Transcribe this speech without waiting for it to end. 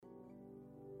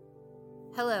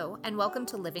Hello, and welcome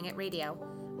to Living It Radio.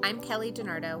 I'm Kelly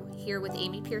DiNardo, here with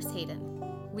Amy Pierce Hayden.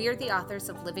 We are the authors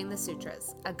of Living the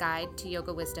Sutras, a guide to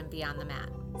yoga wisdom beyond the mat.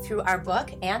 Through our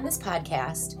book and this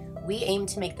podcast, we aim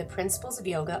to make the principles of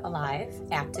yoga alive,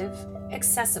 active,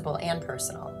 accessible, and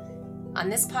personal. On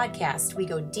this podcast, we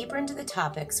go deeper into the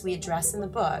topics we address in the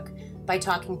book by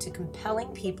talking to compelling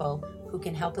people who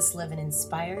can help us live an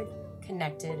inspired,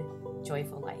 connected,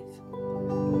 joyful life.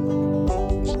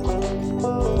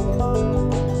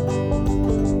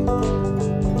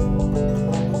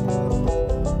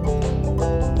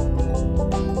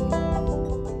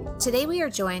 Today we are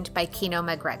joined by Kino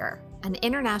McGregor, an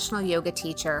international yoga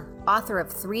teacher, author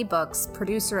of 3 books,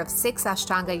 producer of 6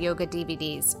 Ashtanga yoga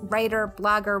DVDs, writer,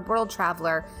 blogger, world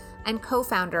traveler, and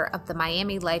co-founder of the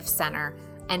Miami Life Center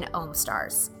and Om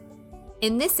Stars.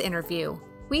 In this interview,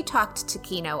 we talked to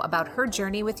Kino about her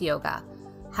journey with yoga,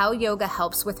 how yoga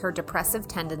helps with her depressive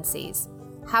tendencies,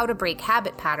 how to break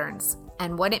habit patterns,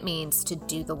 and what it means to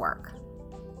do the work.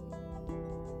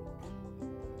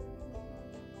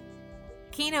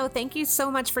 Kino, thank you so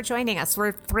much for joining us.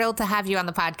 We're thrilled to have you on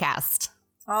the podcast.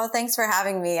 Oh, thanks for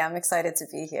having me. I'm excited to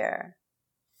be here.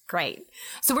 Great.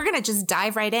 So we're going to just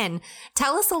dive right in.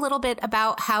 Tell us a little bit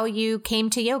about how you came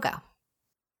to yoga.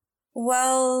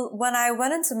 Well, when I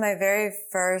went into my very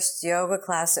first yoga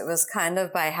class, it was kind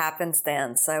of by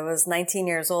happenstance. I was 19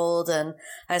 years old and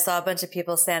I saw a bunch of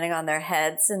people standing on their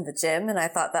heads in the gym and I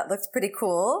thought that looked pretty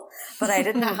cool, but I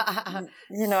didn't,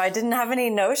 I didn't have any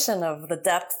notion of the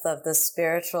depth of the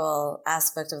spiritual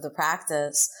aspect of the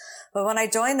practice. But when I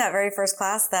joined that very first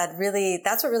class, that's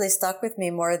what really stuck with me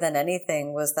more than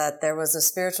anything, was that there was a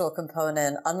spiritual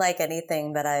component, unlike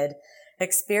anything that I'd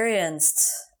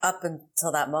experienced up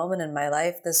until that moment in my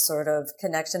life, this sort of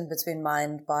connection between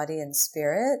mind, body, and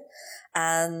spirit.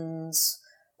 And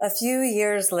a few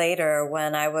years later,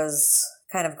 when I was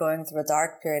kind of going through a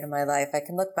dark period in my life, I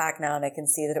can look back now and I can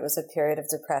see that it was a period of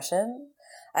depression.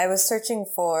 I was searching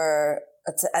for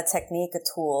a technique, a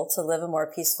tool to live a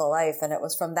more peaceful life. And it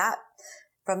was from that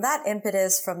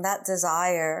impetus, from that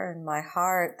desire in my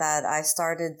heart, that I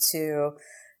started to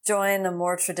join a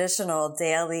more traditional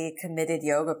daily committed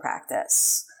yoga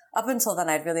practice. Up until then,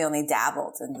 I'd really only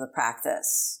dabbled in the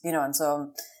practice, and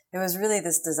so it was really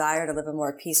this desire to live a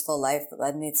more peaceful life that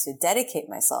led me to dedicate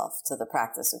myself to the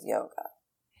practice of yoga.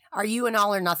 Are you an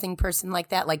all or nothing person like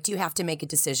that? Like, do you have to make a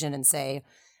decision and say,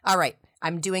 all right,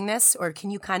 I'm doing this? Or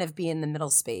can you kind of be in the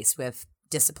middle space with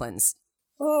disciplines?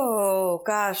 Oh,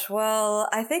 gosh. Well,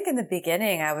 I think in the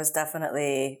beginning, I was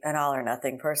definitely an all or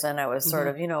nothing person. I was sort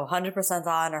of, 100%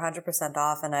 on or 100%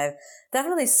 off. And I've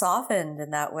definitely softened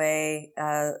in that way,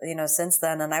 since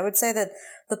then. And I would say that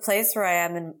the place where I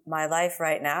am in my life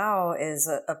right now is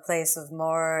a place of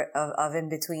more of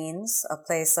in-betweens, a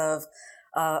place of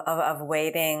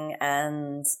waiting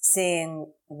and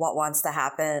seeing what wants to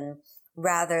happen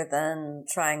rather than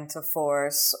trying to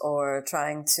force or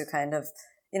trying to kind of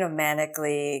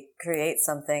manically create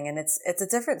something. And it's a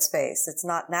different space. It's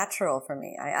not natural for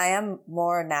me. I am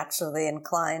more naturally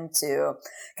inclined to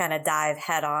kind of dive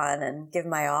head on and give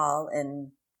my all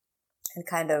in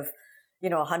kind of,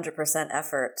 100%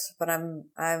 effort. But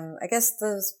I guess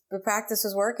the practice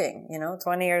is working,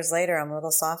 20 years later, I'm a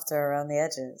little softer around the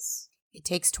edges. It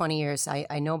takes 20 years.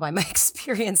 I know by my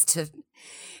experience to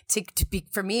be,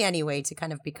 for me anyway, to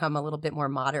kind of become a little bit more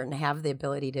modern, have the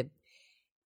ability to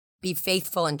be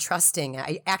faithful and trusting.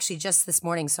 I actually just this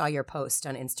morning saw your post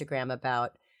on Instagram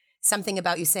about something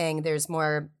about you saying there's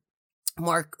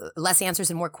less answers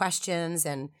and more questions,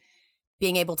 and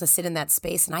being able to sit in that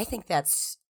space. And I think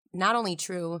that's not only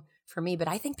true for me, but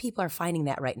I think people are finding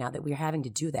that right now, that we're having to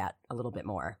do that a little bit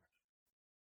more.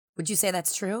 Would you say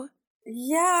that's true?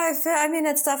 Yeah,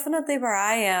 it's definitely where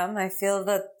I am. I feel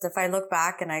that if I look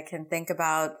back and I can think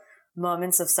about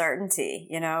moments of certainty,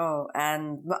 and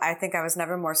I think I was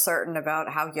never more certain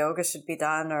about how yoga should be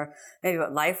done or maybe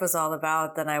what life was all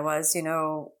about than I was,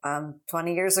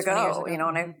 20 years ago, when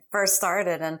I first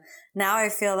started. And now I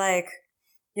feel like,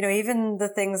 even the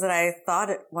things that I thought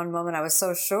at one moment I was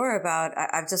so sure about,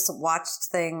 I've just watched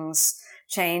things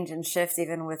change and shift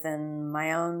even within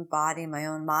my own body, my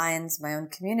own minds, my own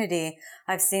community.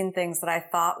 I've seen things that I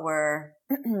thought were,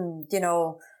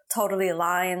 totally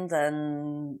aligned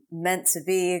and meant to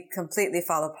be completely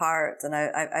fall apart. And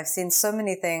I've seen so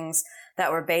many things that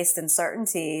were based in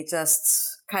certainty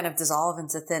just kind of dissolve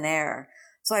into thin air.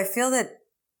 So I feel that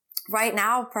right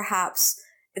now, perhaps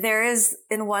there is,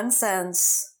 in one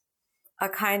sense, a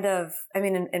kind of,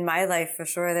 in my life for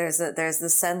sure, there's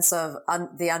this sense of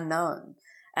the unknown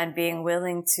and being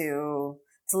willing to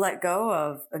let go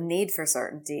of a need for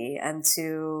certainty and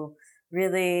to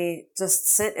really just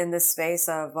sit in this space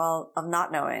of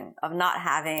not knowing, of not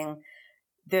having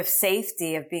the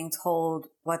safety of being told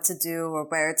what to do or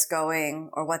where it's going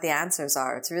or what the answers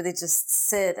are, to really just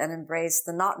sit and embrace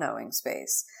the not knowing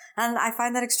space. And I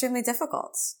find that extremely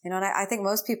difficult, and I think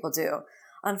most people do.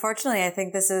 Unfortunately, I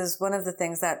think this is one of the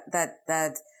things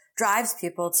that drives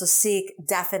people to seek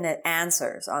definite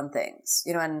answers on things,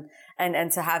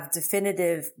 and to have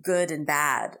definitive good and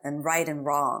bad and right and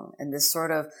wrong, and this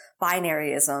sort of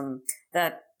binaryism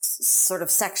that sort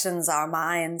of sections our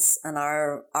minds and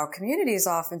our communities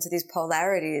off into these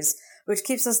polarities, which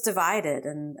keeps us divided.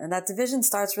 And that division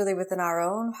starts really within our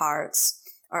own hearts,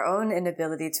 our own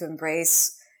inability to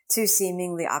embrace two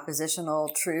seemingly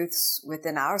oppositional truths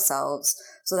within ourselves,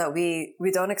 so that we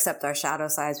don't accept our shadow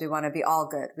sides. We want to be all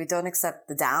good. We don't accept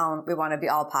the down. We want to be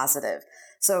all positive.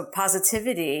 So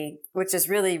positivity, which is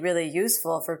really, really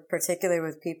useful for particularly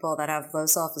with people that have low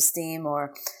self-esteem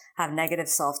or have negative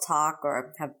self-talk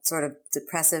or have sort of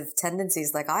depressive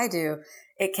tendencies like I do,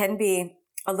 it can be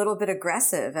a little bit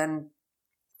aggressive and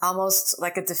almost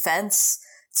like a defense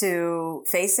to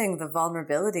facing the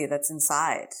vulnerability that's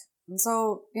inside. And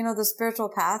so, the spiritual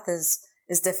path is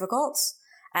difficult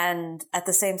and at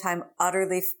the same time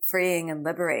utterly freeing and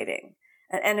liberating.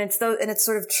 And it's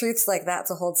sort of truths like that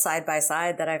to hold side by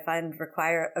side that I find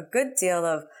require a good deal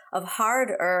of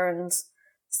hard-earned,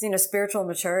 spiritual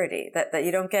maturity that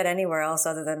you don't get anywhere else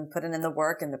other than putting in the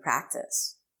work and the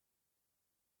practice.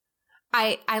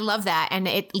 I love that. And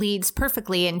it leads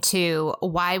perfectly into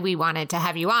why we wanted to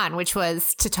have you on, which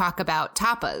was to talk about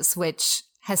tapas, which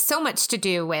has so much to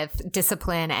do with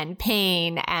discipline and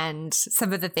pain and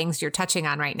some of the things you're touching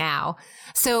on right now.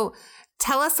 So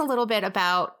tell us a little bit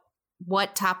about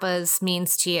what tapas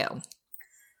means to you.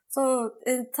 So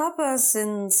tapas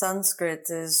in Sanskrit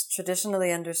is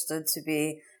traditionally understood to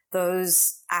be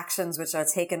those actions which are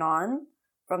taken on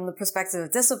from the perspective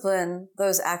of discipline,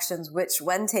 those actions which,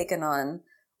 when taken on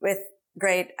with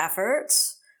great effort,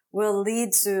 will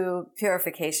lead to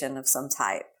purification of some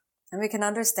type. And we can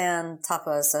understand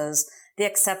tapas as the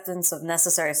acceptance of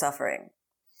necessary suffering.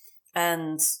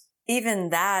 And even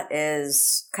that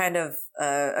is kind of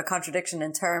a contradiction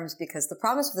in terms, because the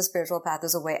promise of the spiritual path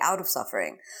is a way out of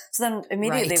suffering. So then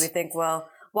immediately we think, well,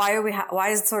 why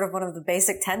is sort of one of the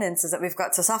basic tenets is that we've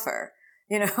got to suffer?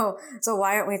 So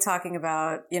why aren't we talking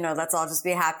about, let's all just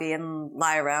be happy and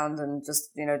lie around and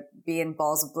just, be in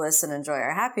balls of bliss and enjoy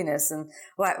our happiness? And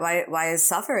why is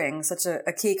suffering such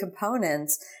a key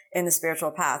component in the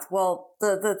spiritual path? Well,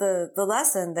 the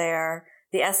lesson there,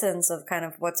 the essence of kind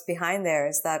of what's behind there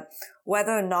is that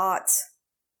whether or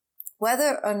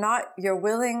not you're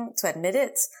willing to admit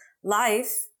it,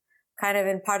 life kind of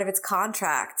in part of its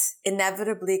contract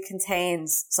inevitably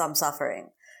contains some suffering.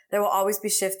 There will always be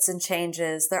shifts and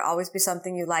changes. There'll always be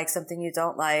something you like, something you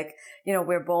don't like.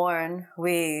 We're born,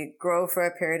 we grow for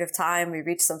a period of time, we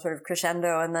reach some sort of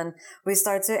crescendo, and then we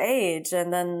start to age.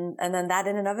 And then that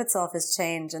in and of itself is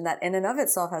change. And that in and of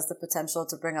itself has the potential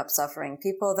to bring up suffering.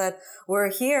 People that were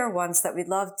here once that we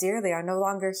loved dearly are no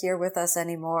longer here with us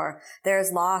anymore. There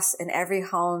is loss in every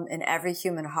home, in every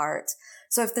human heart.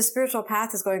 So if the spiritual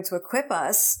path is going to equip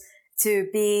us to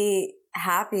be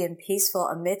happy and peaceful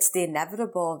amidst the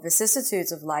inevitable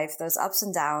vicissitudes of life, those ups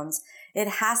and downs, it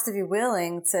has to be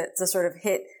willing to sort of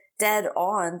hit dead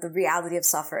on the reality of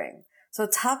suffering. So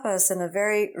tapas, in a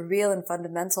very real and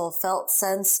fundamental felt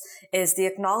sense, is the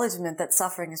acknowledgement that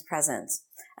suffering is present.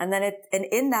 And then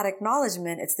in that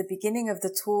acknowledgement, it's the beginning of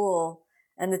the tool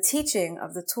and the teaching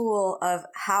of the tool of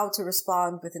how to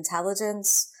respond with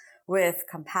intelligence, with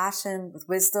compassion, with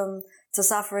wisdom to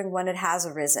suffering when it has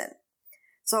arisen.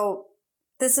 So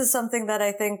this is something that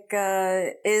I think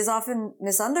is often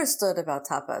misunderstood about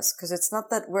tapas, because it's not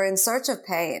that we're in search of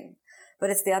pain, but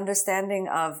it's the understanding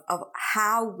of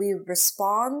how we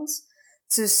respond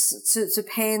to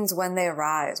pains when they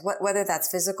arise, whether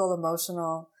that's physical,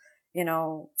 emotional,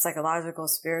 psychological,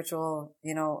 spiritual,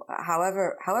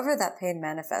 however that pain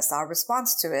manifests, our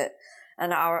response to it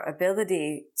and our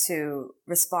ability to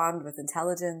respond with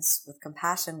intelligence, with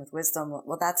compassion, with wisdom.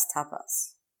 Well, that's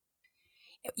tapas.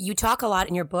 You talk a lot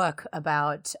in your book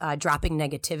about dropping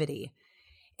negativity.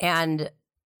 And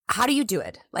how do you do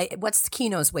it? Like, what's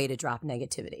Kino's way to drop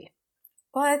negativity?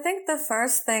 Well, I think the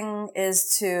first thing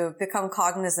is to become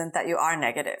cognizant that you are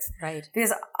negative. Right.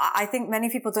 Because I think many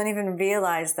people don't even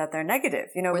realize that they're negative.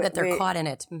 Or that they're caught in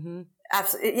it. Mm-hmm.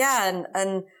 Absolutely. Yeah.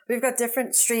 And we've got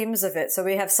different streams of it. So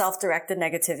we have self-directed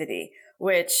negativity,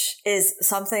 which is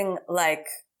something like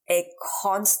a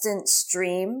constant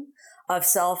stream of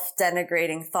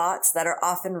self-denigrating thoughts that are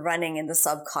often running in the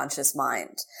subconscious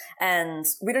mind. And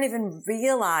we don't even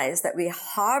realize that we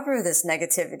harbor this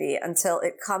negativity until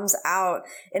it comes out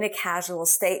in a casual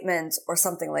statement or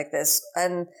something like this.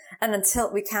 And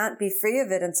until we can't be free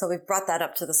of it until we've brought that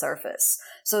up to the surface.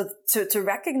 So to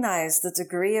recognize the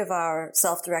degree of our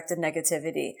self-directed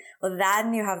negativity, well,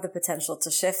 then you have the potential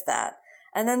to shift that.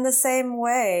 And then the same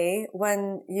way,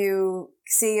 when you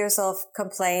see yourself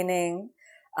complaining,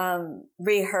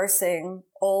 rehearsing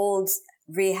old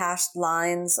rehashed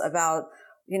lines about,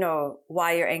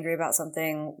 why you're angry about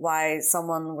something, why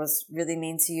someone was really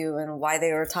mean to you and why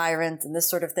they were a tyrant and this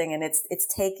sort of thing. And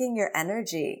it's taking your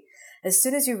energy. As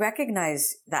soon as you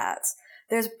recognize that,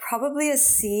 there's probably a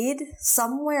seed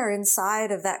somewhere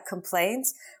inside of that complaint,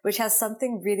 which has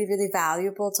something really, really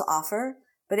valuable to offer.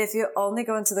 But if you only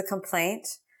go into the complaint,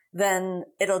 then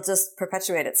it'll just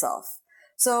perpetuate itself.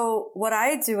 So what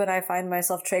I do when I find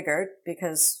myself triggered,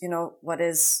 because, what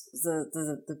is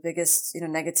the biggest,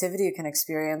 negativity you can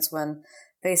experience when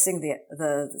facing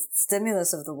the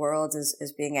stimulus of the world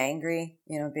is being angry,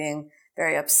 being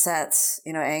very upset,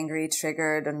 angry,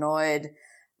 triggered, annoyed,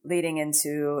 leading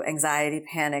into anxiety,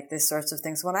 panic, these sorts of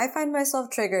things. When I find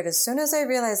myself triggered, as soon as I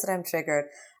realize that I'm triggered,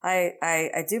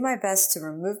 I do my best to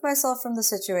remove myself from the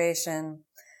situation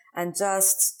and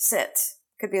just sit.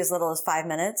 Could be as little as 5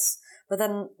 minutes. But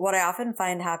then what I often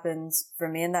find happens for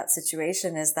me in that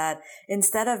situation is that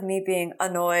instead of me being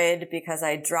annoyed because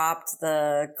I dropped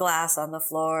the glass on the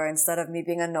floor, instead of me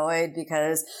being annoyed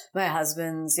because my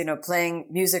husband's, playing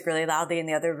music really loudly in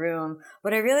the other room,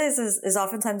 what I realize is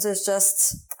oftentimes there's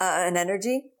just an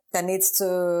energy that needs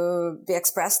to be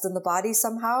expressed in the body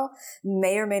somehow,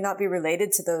 may or may not be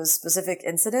related to those specific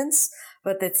incidents,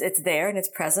 but it's there and it's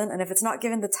present. And if it's not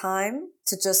given the time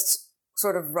to just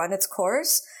sort of run its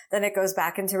course, then it goes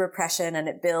back into repression and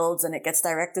it builds and it gets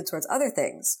directed towards other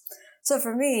things. So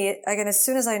for me, again, as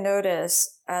soon as I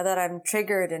notice that I'm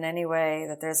triggered in any way,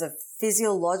 that there's a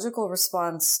physiological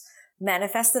response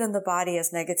manifested in the body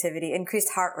as negativity,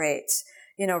 increased heart rate,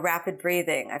 rapid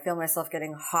breathing. I feel myself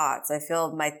getting hot. I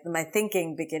feel my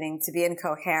thinking beginning to be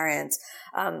incoherent.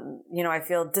 I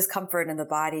feel discomfort in the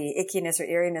body, ickiness or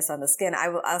eeriness on the skin.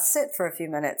 I'll sit for a few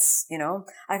minutes,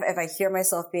 if I hear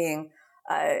myself being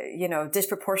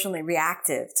disproportionately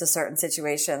reactive to certain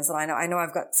situations. And I know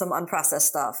I've got some unprocessed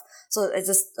stuff. So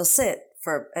I'll sit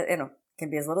for,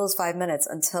 can be as little as 5 minutes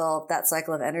until that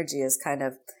cycle of energy is kind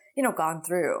of, gone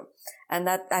through. And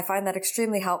that I find that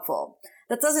extremely helpful.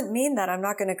 That doesn't mean that I'm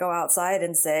not going to go outside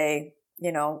and say,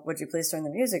 would you please turn the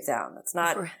music down? It's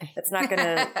not, right. It's not going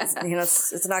to,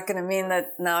 it's not going to mean that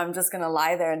now I'm just going to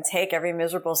lie there and take every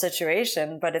miserable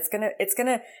situation, but it's going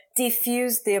to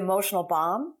diffuse the emotional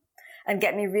bomb and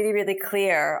get me really, really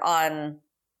clear on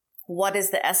what is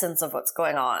the essence of what's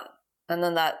going on. And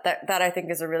then that I think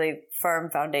is a really firm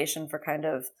foundation for kind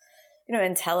of,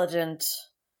 intelligent,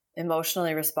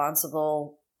 emotionally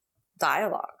responsible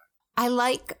dialogue. I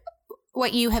like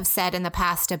what you have said in the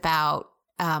past about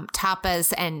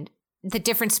tapas and the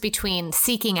difference between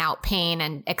seeking out pain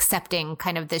and accepting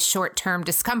kind of this short-term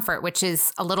discomfort, which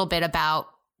is a little bit about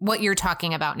what you're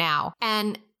talking about now.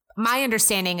 And my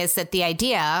understanding is that the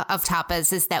idea of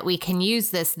tapas is that we can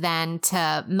use this then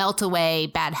to melt away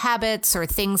bad habits or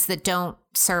things that don't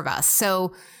serve us.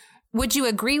 So would you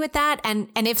agree with that? And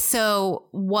if so,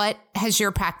 what has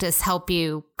your practice helped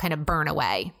you kind of burn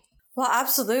away? Well,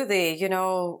 absolutely.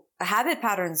 Habit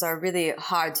patterns are really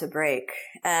hard to break.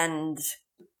 And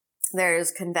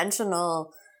there's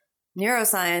conventional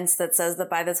neuroscience that says that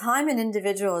by the time an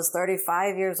individual is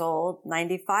 35 years old,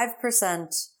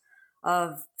 95%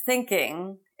 of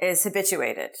thinking is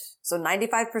habituated. So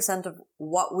 95% of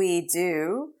what we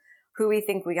do, who we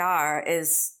think we are,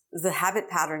 is the habit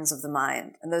patterns of the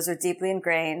mind. And those are deeply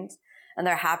ingrained and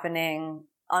they're happening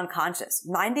unconscious.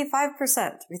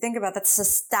 95%. We think about that's a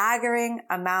staggering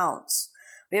amount.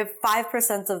 We have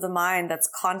 5% of the mind that's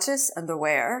conscious and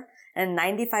aware, and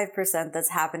 95% that's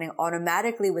happening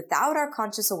automatically without our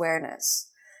conscious awareness.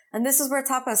 And this is where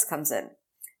tapas comes in.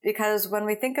 Because when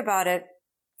we think about it,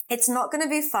 it's not going to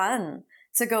be fun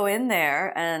to go in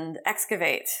there and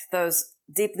excavate those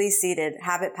deeply seated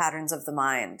habit patterns of the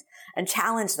mind and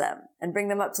challenge them and bring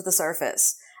them up to the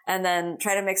surface and then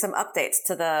try to make some updates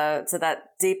to that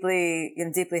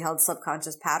deeply held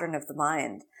subconscious pattern of the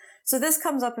mind. So this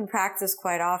comes up in practice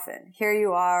quite often. Here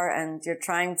you are and you're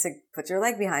trying to put your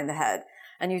leg behind the head.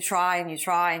 And you try and you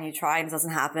try and you try and it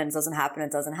doesn't happen, it doesn't happen,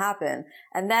 it doesn't happen.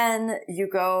 And then you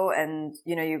go and,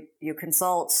 you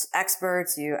consult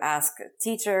experts, you ask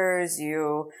teachers,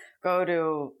 you go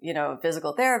to,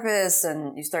 physical therapists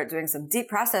and you start doing some deep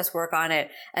process work on it.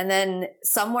 And then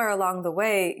somewhere along the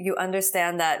way, you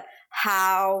understand that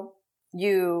how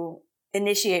you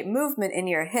initiate movement in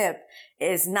your hip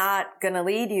is not going to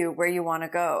lead you where you want to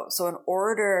go. So in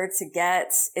order to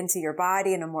get into your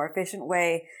body in a more efficient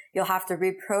way, you'll have to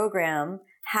reprogram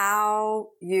how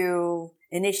you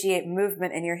initiate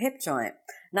movement in your hip joint.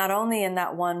 Not only in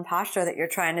that one posture that you're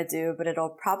trying to do, but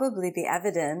it'll probably be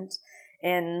evident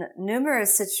in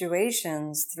numerous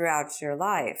situations throughout your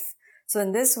life. So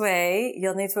in this way,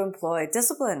 you'll need to employ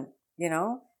discipline,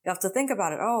 You have to think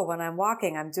about it. Oh, when I'm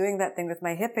walking, I'm doing that thing with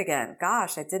my hip again.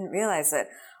 Gosh, I didn't realize it.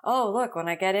 Oh, look, when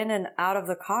I get in and out of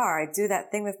the car, I do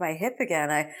that thing with my hip again.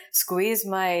 I squeeze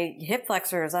my hip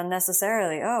flexors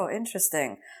unnecessarily. Oh,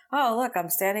 interesting. Oh, look, I'm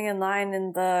standing in line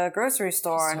in the grocery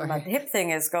store and my hip thing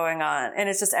is going on. And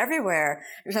it's just everywhere.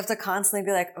 You just have to constantly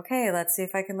be like, okay, let's see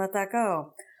if I can let that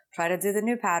go. Try to do the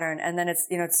new pattern. And then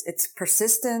it's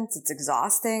persistent. It's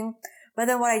exhausting. But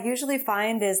then what I usually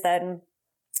find is that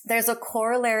there's a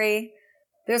corollary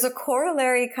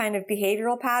kind of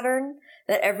behavioral pattern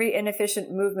that every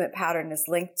inefficient movement pattern is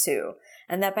linked to.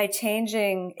 And that by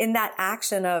changing in that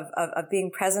action of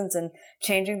being present and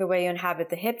changing the way you inhabit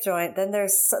the hip joint, then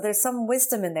there's some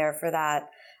wisdom in there for that.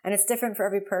 And it's different for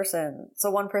every person. So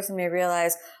one person may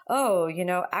realize, oh,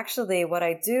 actually what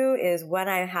I do is when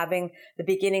I'm having the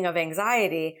beginning of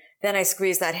anxiety, then I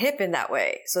squeeze that hip in that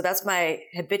way. So that's my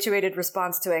habituated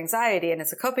response to anxiety, and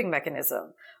it's a coping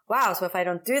mechanism. Wow, so if I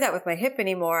don't do that with my hip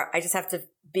anymore, I just have to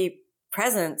be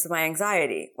present to my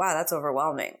anxiety. Wow, that's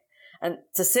overwhelming. And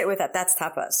to sit with that, that's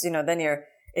tapas. Then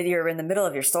you're in the middle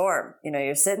of your storm.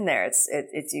 You're sitting there. It's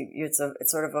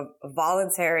sort of a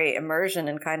voluntary immersion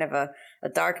in kind of a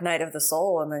dark night of the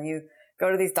soul. And then you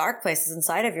go to these dark places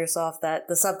inside of yourself that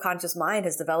the subconscious mind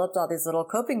has developed all these little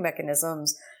coping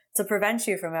mechanisms to prevent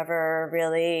you from ever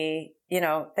really,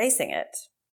 facing it.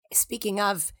 Speaking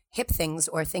of hip things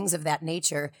or things of that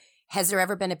nature, has there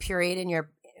ever been a period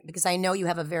because I know you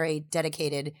have a very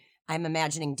dedicated, I'm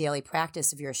imagining, daily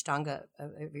practice of your Ashtanga,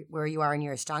 where you are in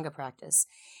your Ashtanga practice.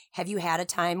 Have you had a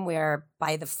time where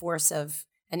by the force of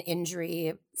an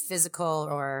injury, physical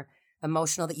or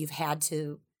emotional, that you've had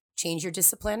to change your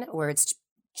discipline, or it's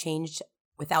changed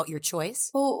without your choice?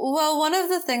 Well, one of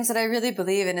the things that I really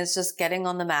believe in is just getting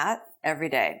on the mat every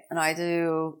day. And I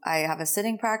have a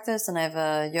sitting practice and I have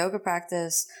a yoga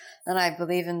practice, and I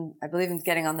believe in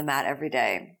getting on the mat every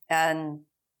day. And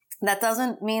that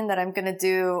doesn't mean that I'm going to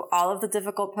do all of the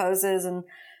difficult poses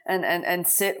and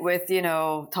sit with,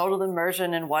 total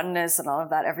immersion and oneness and all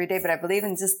of that every day. But I believe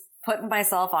in just putting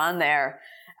myself on there,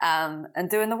 and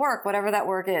doing the work, whatever that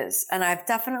work is. And I've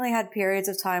definitely had periods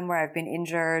of time where I've been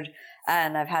injured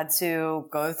and I've had to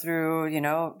go through,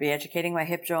 re-educating my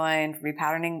hip joint,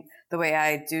 repatterning the way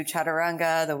I do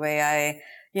chaturanga, the way I,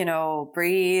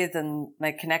 breathe and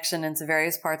my connection into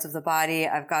various parts of the body.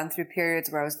 I've gone through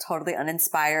periods where I was totally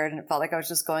uninspired and it felt like I was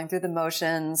just going through the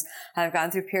motions. I've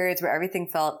gone through periods where everything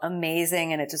felt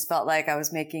amazing and it just felt like I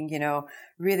was making,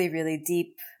 really, really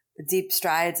deep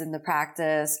strides in the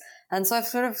practice. And so I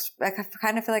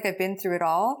kind of feel like I've been through it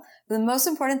all. But the most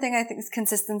important thing I think is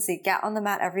consistency. Get on the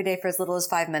mat every day for as little as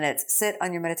 5 minutes. Sit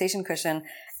on your meditation cushion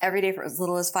every day for as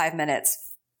little as 5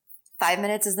 minutes. 5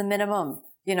 minutes is the minimum,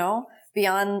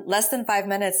 Beyond less than 5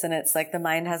 minutes, and it's like the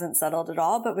mind hasn't settled at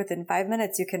all. But within 5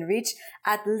 minutes, you can reach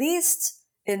at least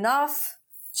enough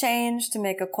change to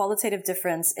make a qualitative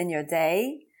difference in your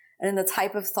day and in the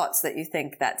type of thoughts that you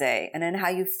think that day, and in how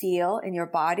you feel in your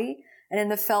body, and in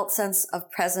the felt sense of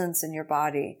presence in your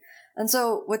body. And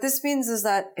so what this means is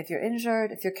that if you're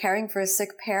injured, if you're caring for a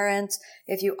sick parent,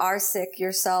 if you are sick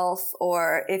yourself,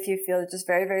 or if you feel just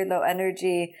very, very low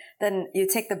energy, then you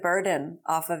take the burden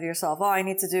off of yourself. Oh, I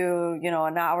need to do,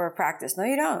 an hour of practice. No,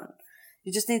 you don't.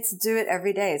 You just need to do it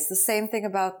every day. It's the same thing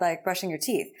about like brushing your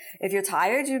teeth. If you're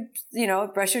tired, you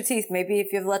brush your teeth. Maybe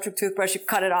if you have an electric toothbrush, you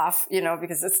cut it off,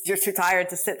 because you're too tired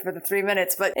to sit for the 3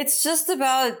 minutes. But it's just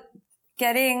about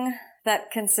getting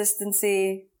that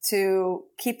consistency to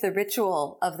keep the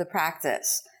ritual of the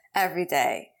practice every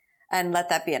day and let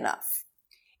that be enough.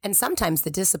 And sometimes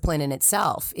the discipline in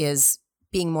itself is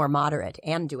being more moderate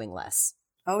and doing less.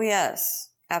 Oh, yes,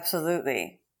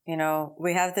 absolutely.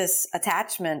 We have this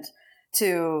attachment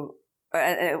to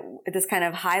this kind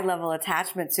of high level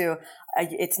attachment to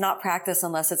it's not practice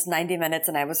unless it's 90 minutes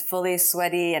and I was fully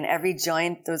sweaty and every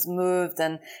joint was moved,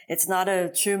 and it's not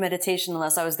a true meditation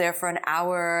unless I was there for an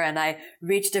hour and I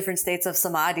reached different states of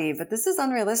samadhi. But this is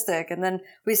unrealistic. And then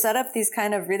we set up these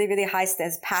kind of really, really high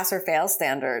pass or fail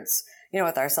standards,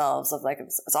 with ourselves of like,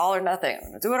 it's all or nothing. I'm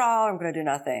going to do it all. I'm going to do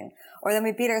nothing. Or then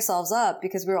we beat ourselves up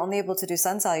because we were only able to do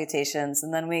sun salutations.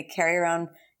 And then we carry around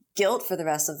guilt for the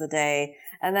rest of the day.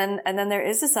 And then there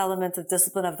is this element of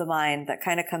discipline of the mind that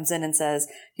kind of comes in and says,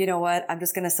 you know what? I'm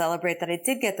just going to celebrate that I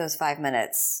did get those 5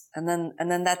 minutes. And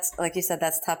then that's, like you said,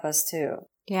 that's tapas too.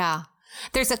 Yeah.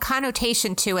 There's a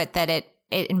connotation to it that it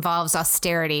involves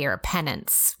austerity or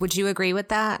penance. Would you agree with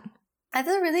that? That's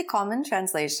a really common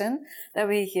translation that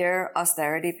we hear,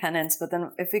 austerity, penance. But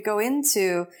then if we go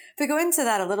into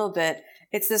that a little bit,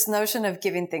 it's this notion of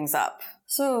giving things up.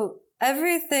 So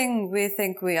everything we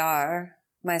think we are,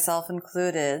 myself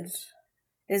included,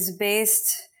 is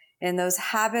based in those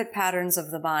habit patterns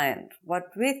of the mind.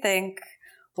 What we think,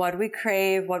 what we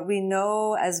crave, what we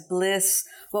know as bliss,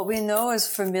 what we know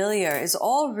as familiar is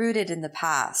all rooted in the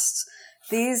past.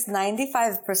 These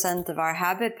 95% of our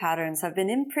habit patterns have been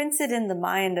imprinted in the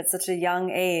mind at such a young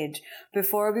age,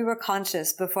 before we were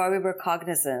conscious, before we were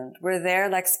cognizant. We're there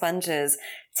like sponges,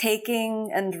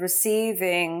 taking and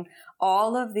receiving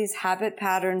all of these habit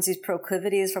patterns, these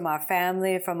proclivities from our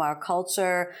family, from our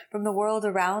culture, from the world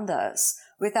around us,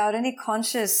 without any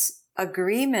conscious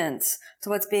agreement to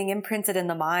what's being imprinted in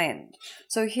the mind.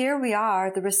 So here we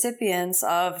are, the recipients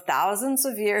of thousands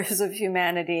of years of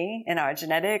humanity in our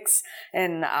genetics,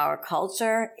 in our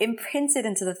culture, imprinted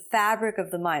into the fabric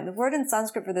of the mind. The word in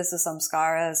Sanskrit for this is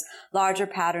samskaras, larger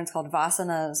patterns called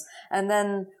vasanas. And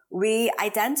then we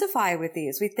identify with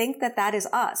these. We think that that is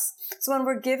us. So when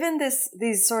we're given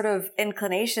these sort of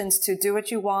inclinations to do what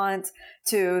you want,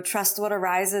 to trust what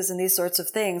arises and these sorts of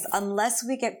things, unless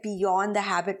we get beyond the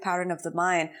habit pattern of the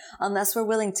mind, unless we're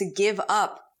willing to give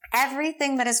up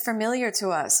everything that is familiar to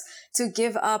us, to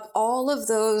give up all of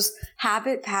those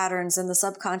habit patterns in the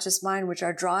subconscious mind, which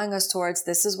are drawing us towards,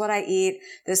 this is what I eat,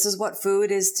 this is what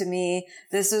food is to me,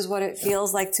 this is what it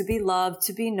feels like to be loved,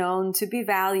 to be known, to be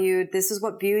valued, this is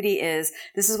what beauty is,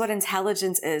 this is what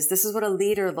intelligence is, this is what a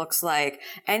leader looks like.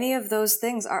 Any of those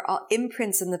things are all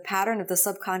imprints in the pattern of the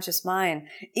subconscious mind.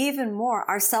 Even more,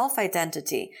 our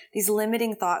self-identity, these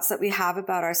limiting thoughts that we have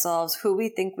about ourselves, who we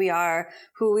think we are,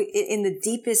 in the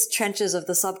deepest trenches of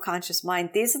the subconscious mind,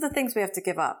 these are the things we have to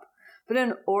give up. But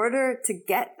in order to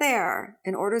get there,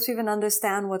 in order to even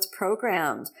understand what's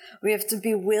programmed, we have to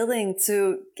be willing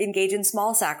to engage in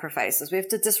small sacrifices. We have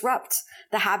to disrupt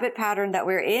the habit pattern that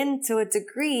we're in to a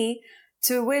degree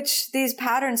to which these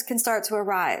patterns can start to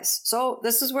arise. So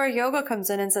this is where yoga comes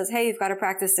in and says, hey, you've got to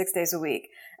practice 6 days a week.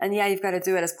 And yeah, you've got to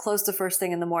do it as close to first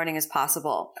thing in the morning as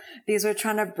possible, because we're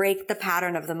trying to break the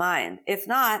pattern of the mind. If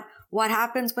not, what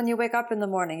happens when you wake up in the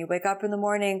morning? You wake up in the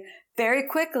morning very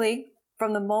quickly.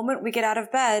 From the moment we get out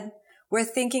of bed, we're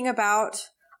thinking about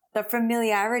the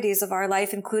familiarities of our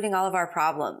life, including all of our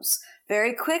problems.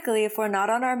 Very quickly, if we're not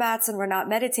on our mats and we're not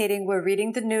meditating, we're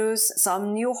reading the news,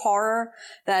 some new horror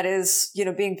that is,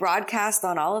 being broadcast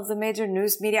on all of the major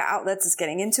news media outlets is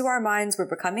getting into our minds. We're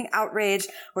becoming outraged.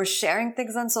 We're sharing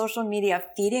things on social media,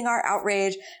 feeding our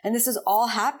outrage. And this is all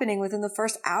happening within the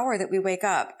first hour that we wake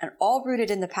up, and all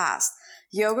rooted in the past.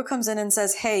 Yoga comes in and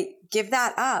says, hey, give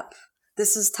that up.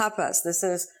 This is tapas. This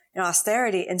is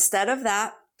austerity. Instead of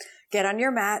that, get on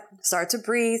your mat, start to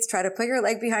breathe, try to put your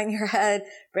leg behind your head,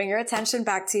 bring your attention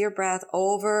back to your breath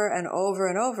over and over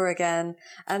and over again.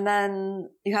 And then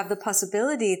you have the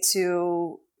possibility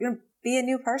to be a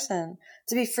new person,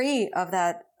 to be free of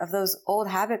those old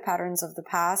habit patterns of the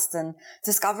past, and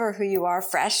discover who you are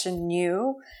fresh and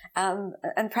new,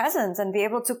 and present, and be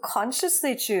able to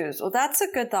consciously choose. Well, that's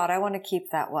a good thought. I want to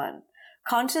keep that one.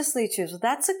 Consciously choose. Well,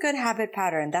 that's a good habit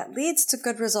pattern. That leads to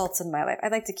good results in my life.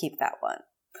 I'd like to keep that one.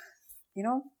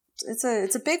 It's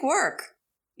a big work.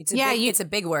 It's a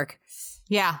big work.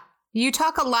 Yeah. You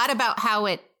talk a lot about how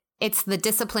it's the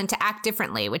discipline to act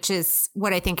differently, which is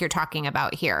what I think you're talking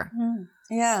about here.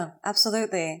 Yeah,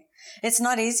 absolutely. It's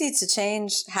not easy to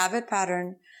change habit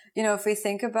pattern. If we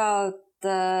think about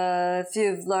if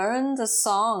you've learned a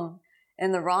song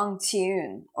in the wrong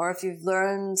tune, or if you've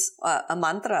learned a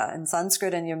mantra in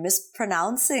Sanskrit and you're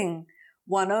mispronouncing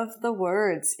one of the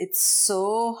words, it's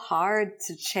so hard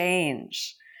to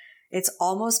change. It's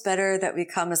almost better that we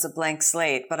come as a blank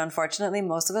slate. But unfortunately,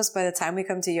 most of us, by the time we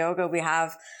come to yoga, we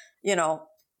have,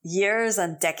 years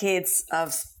and decades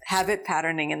of habit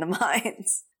patterning in the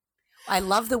minds. I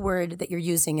love the word that you're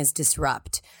using is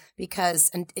disrupt,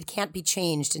 because it can't be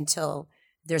changed until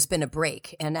there's been a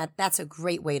break. And that's a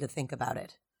great way to think about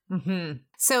it. Mm-hmm.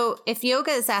 So if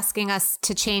yoga is asking us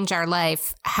to change our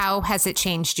life, how has it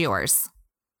changed yours?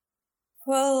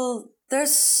 Well,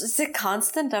 it's a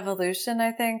constant evolution,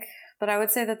 I think. But I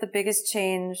would say that the biggest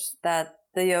change that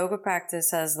the yoga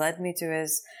practice has led me to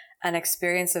is an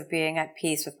experience of being at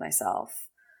peace with myself.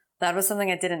 That was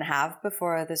something I didn't have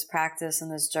before this practice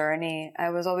and this journey. I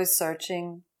was always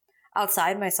searching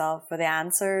outside myself for the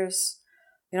answers,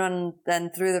 and then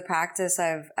through the practice,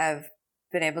 I've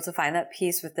been able to find that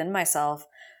peace within myself.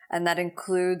 And that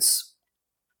includes,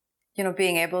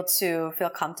 being able to feel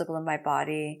comfortable in my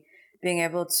body, being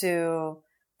able to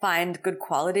find good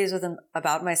qualities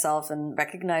about myself and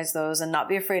recognize those and not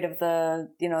be afraid of the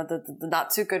not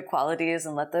too good qualities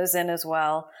and let those in as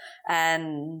well.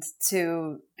 And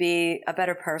to be a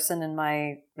better person in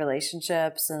my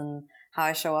relationships and how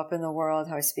I show up in the world,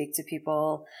 how I speak to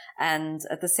people. And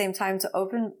at the same time, to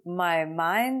open my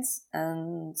mind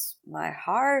and my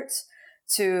heart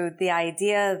to the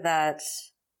idea that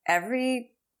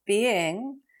every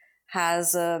being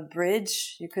has a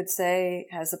bridge, you could say,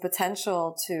 has the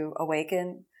potential to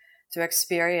awaken, to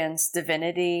experience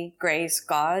divinity, grace,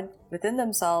 God within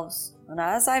themselves, and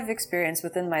as I've experienced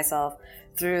within myself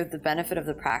through the benefit of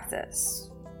the practice.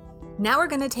 Now we're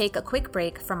going to take a quick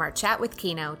break from our chat with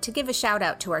Kino to give a shout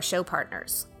out to our show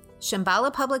partners.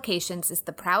 Shambhala Publications is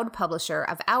the proud publisher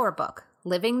of our book,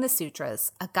 Living the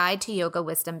Sutras, A Guide to Yoga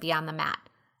Wisdom Beyond the Mat,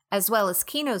 as well as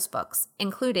Kino's books,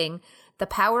 including The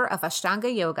Power of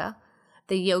Ashtanga Yoga,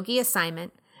 The Yogi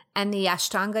Assignment, and the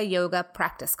Ashtanga Yoga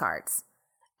Practice Cards.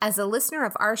 As a listener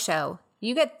of our show,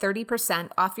 you get 30%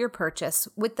 off your purchase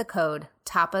with the code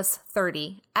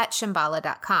TAPAS30 at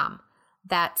Shambhala.com.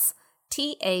 That's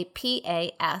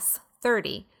TAPAS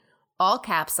 30, all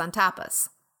caps on Tapas.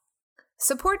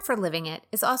 Support for Living It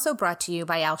is also brought to you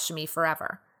by Alchemy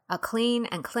Forever, a clean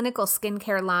and clinical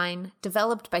skincare line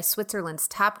developed by Switzerland's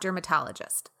top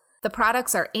dermatologist. The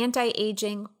products are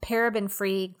anti-aging,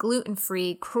 paraben-free,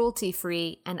 gluten-free,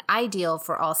 cruelty-free, and ideal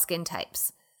for all skin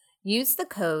types. Use the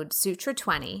code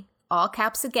SUTRA20, all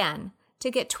caps again, to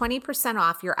get 20%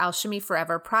 off your Alchemy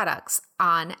Forever products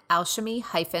on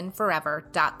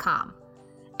alchemy-forever.com.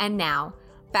 And now,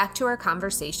 back to our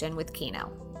conversation with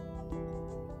Kino.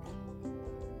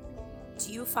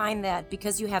 Do you find that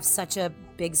because you have such a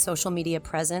big social media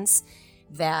presence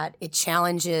that it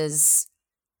challenges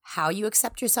how you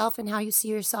accept yourself and how you see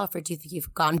yourself, or do you think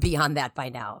you've gone beyond that by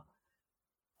now?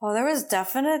 Well, there was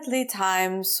definitely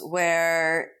times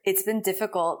where it's been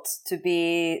difficult to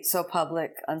be so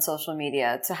public on social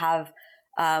media, to have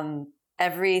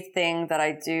everything that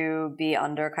I do be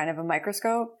under kind of a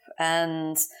microscope,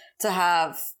 and to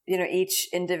have, each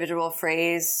individual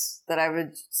phrase that I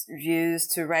would use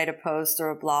to write a post or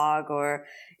a blog or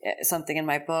something in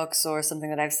my books or something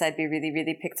that I've said be really,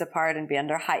 really picked apart and be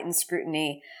under heightened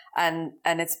scrutiny. And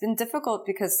it's been difficult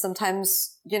because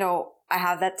sometimes, I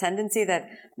have that tendency that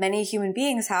many human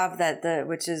beings have,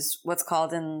 which is what's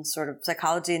called in sort of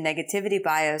psychology negativity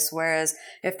bias. Whereas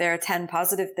if there are 10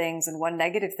 positive things and one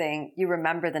negative thing, you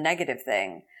remember the negative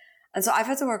thing. And so I've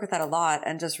had to work with that a lot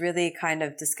and just really kind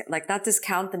of not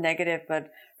discount the negative,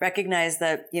 but recognize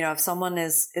that, if someone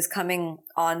is coming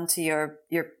on to your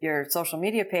social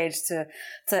media page to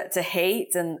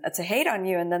hate and to hate on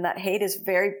you, and then that hate is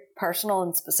very personal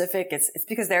and specific. It's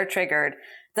because they're triggered.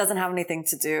 It doesn't have anything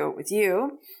to do with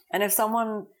you. And if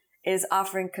someone is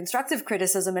offering constructive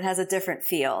criticism, it has a different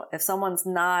feel. If someone's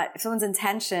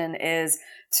intention is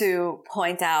to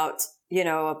point out,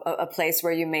 a place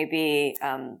where you may be,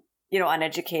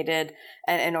 uneducated,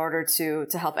 and in order to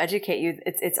help educate you,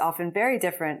 it's often very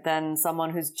different than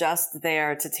someone who's just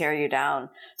there to tear you down.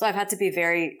 So I've had to be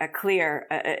very clear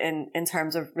in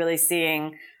terms of really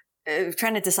seeing,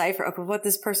 trying to decipher, okay, what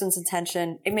this person's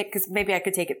intention, because maybe I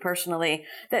could take it personally,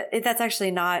 that's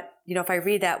actually not, if I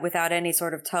read that without any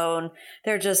sort of tone,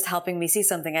 they're just helping me see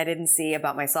something I didn't see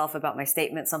about myself, about my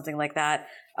statement, something like that.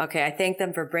 Okay, I thank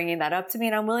them for bringing that up to me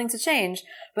and I'm willing to change.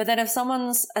 But then if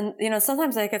sometimes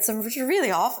I get some really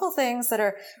awful things that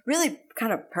are really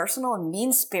kind of personal and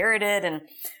mean-spirited and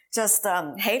just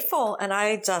hateful, and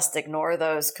I just ignore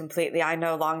those completely. I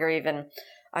no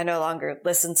longer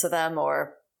listen to them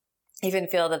or even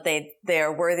feel that they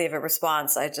are worthy of a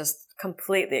response. I just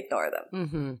completely ignore them.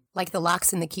 Mm-hmm. Like the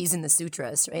locks and the keys in the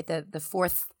sutras, right? The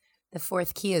fourth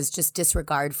key is just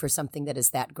disregard for something that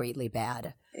is that greatly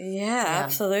bad. Yeah,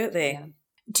 absolutely. Yeah.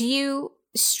 Do you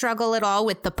struggle at all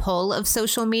with the pull of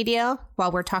social media while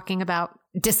we're talking about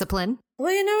discipline?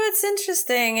 Well, what's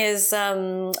interesting is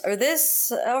over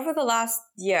the last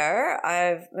year,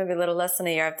 maybe a little less than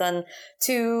a year, I've done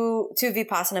two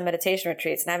Vipassana meditation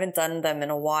retreats, and I haven't done them in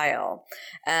a while.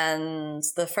 And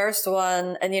the first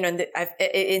one, and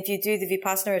if you do the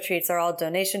Vipassana retreats, they're all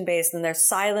donation based, and they're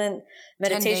silent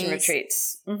meditation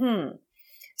retreats. Mm-hmm.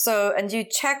 So, and you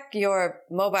check your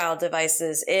mobile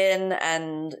devices in,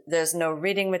 and there's no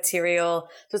reading material.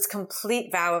 So it's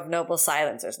complete vow of noble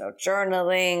silence. There's no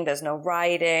journaling. There's no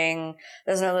writing.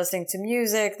 There's no listening to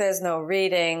music. There's no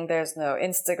reading. There's no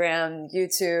Instagram,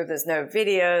 YouTube. There's no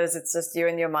videos. It's just you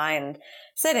and your mind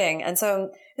sitting. And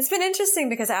so it's been interesting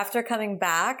because after coming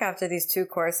back after these 2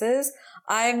 courses,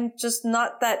 I'm just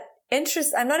not that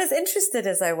I'm not as interested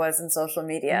as I was in social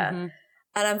media. Mm-hmm.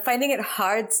 And I'm finding it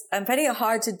hard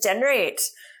to generate,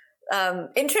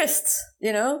 interest,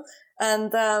 you know?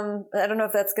 And, I don't know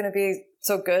if that's going to be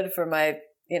so good for my,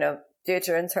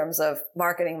 future in terms of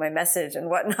marketing my message and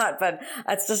whatnot, but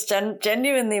that's just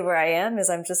genuinely where I am, is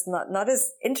I'm just not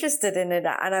as interested in it.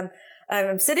 And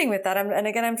I'm sitting with that. And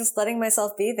again, I'm just letting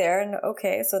myself be there, and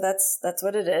okay, so that's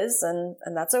what it is. And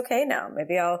that's okay now.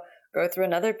 Maybe I'll go through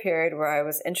another period where I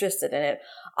was interested in it.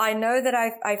 I know that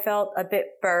I felt a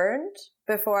bit burned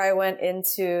before I went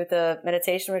into the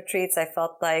meditation retreats. I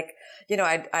felt like,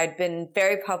 I'd been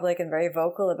very public and very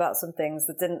vocal about some things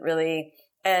that didn't really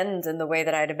end in the way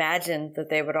that I'd imagined that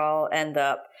they would all end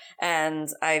up. And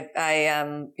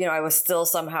I was still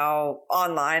somehow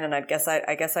online, and I guess I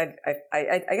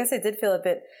did feel a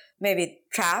bit maybe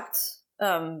trapped,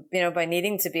 by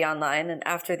needing to be online. And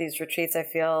after these retreats, I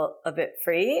feel a bit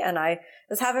free, and I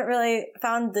just haven't really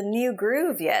found the new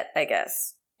groove yet, I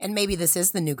guess. And maybe this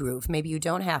is the new groove. Maybe you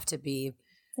don't have to be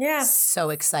so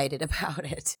excited about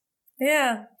it.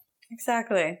 Yeah,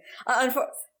 exactly.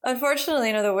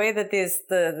 Unfortunately, the way that these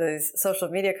social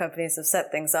media companies have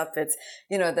set things up, it's,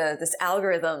 this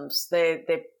algorithms,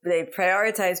 they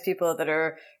prioritize people that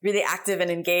are really active and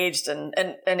engaged and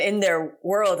in their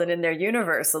world and in their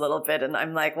universe a little bit. And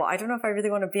I'm like, well, I don't know if I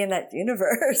really want to be in that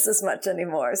universe as much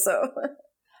anymore. So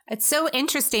it's so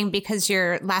interesting because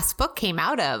your last book came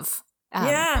out of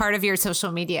part of your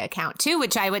social media account too,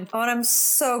 which I would. Oh, and I'm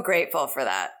so grateful for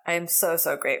that. I am so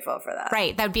grateful for that.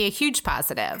 Right. That would be a huge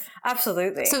positive.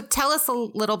 Absolutely. So tell us a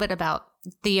little bit about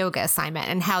the yoga assignment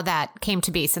and how that came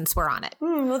to be, since we're on it.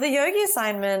 Well, the yogi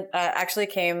assignment actually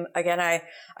came again. I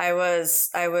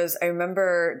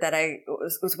remember that it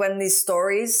was when these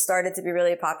stories started to be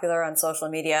really popular on social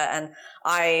media. And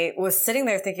I was sitting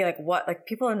there thinking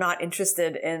people are not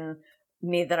interested in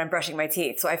me that I'm brushing my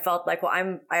teeth. So I felt like, well,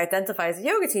 I identify as a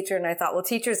yoga teacher, and I thought, well,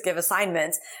 teachers give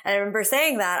assignments. And I remember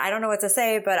saying that, I don't know what to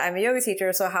say, but I'm a yoga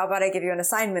teacher. So how about I give you an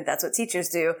assignment? That's what teachers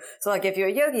do. So I'll give you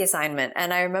a yogi assignment.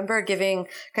 And I remember giving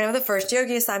kind of the first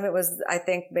yogi assignment was, I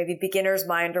think, maybe beginner's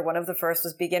mind, or one of the first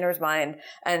was beginner's mind.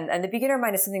 And the beginner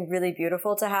mind is something really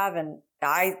beautiful to have. And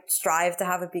I strive to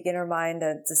have a beginner mind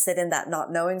and to sit in that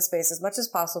not knowing space as much as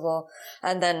possible.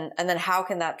 And then how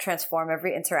can that transform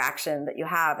every interaction that you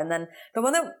have? And then the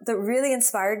one that really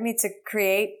inspired me to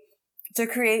create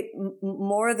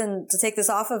more than to take this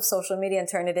off of social media and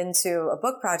turn it into a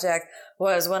book project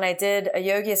was when I did a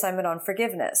yogi assignment on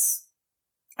forgiveness.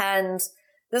 And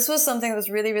this was something that was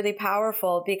really, really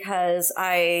powerful because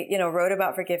I, wrote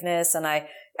about forgiveness, and I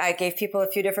gave people a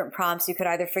few different prompts. You could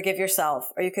either forgive yourself,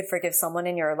 or you could forgive someone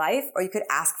in your life, or you could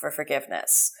ask for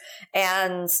forgiveness.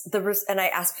 And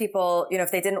I asked people,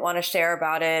 if they didn't want to share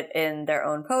about it in their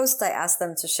own post, I asked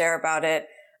them to share about it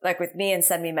with me and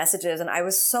send me messages. And I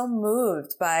was so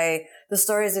moved by the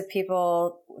stories of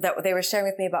people that they were sharing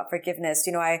with me about forgiveness.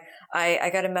 I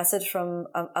got a message from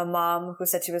a mom who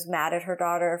said she was mad at her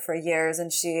daughter for years.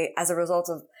 And she, as a result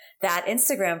of that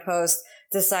Instagram post,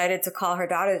 decided to call her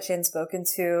daughter that she hadn't spoken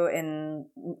to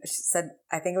she said,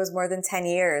 I think it was more than 10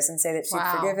 years, and say that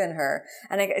she'd forgiven her.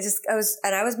 And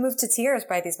I was moved to tears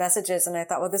by these messages. And I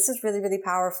thought, well, this is really, really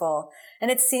powerful.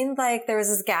 And it seemed like there was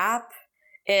this gap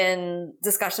in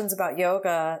discussions about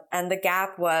yoga. And the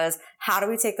gap was, how do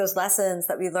we take those lessons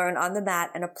that we learn on the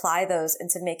mat and apply those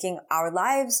into making our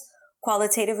lives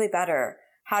qualitatively better?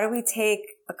 How do we take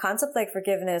a concept like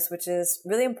forgiveness, which is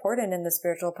really important in the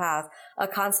spiritual path, a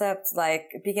concept like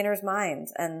beginner's mind,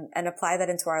 and apply that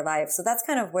into our life? So that's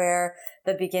kind of where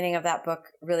the beginning of that book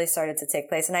really started to take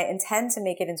place. And I intend to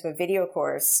make it into a video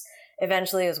course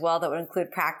eventually as well that would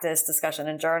include practice, discussion,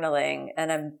 and journaling.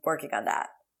 And I'm working on that.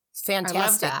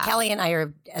 Fantastic. Kelly and I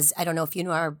are, I don't know if you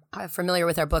are familiar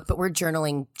with our book, but we're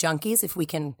journaling junkies, if we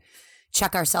can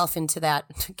check ourselves into that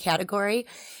category,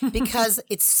 because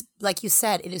it's, like you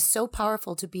said, it is so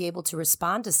powerful to be able to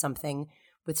respond to something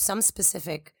with some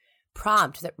specific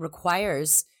prompt that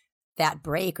requires that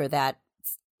break or that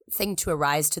thing to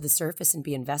arise to the surface and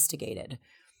be investigated.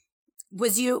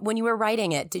 When you were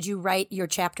writing it, did you write your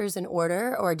chapters in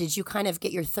order, or did you kind of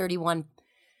get your 31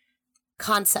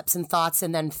 concepts and thoughts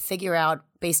and then figure out,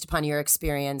 based upon your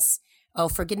experience,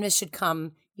 forgiveness should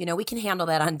come, we can handle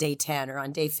that on day 10 or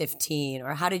on day 15?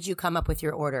 Or how did you come up with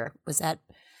your order? Was that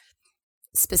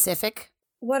specific?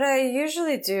 What I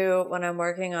usually do when I'm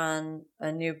working on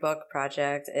a new book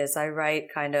project is I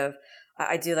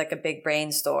do like a big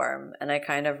brainstorm and I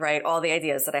kind of write all the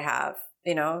ideas that I have,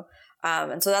 you know?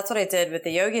 And so that's what I did with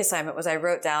the yogi assignment was I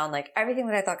wrote down like everything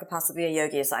that I thought could possibly be a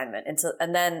yogi assignment.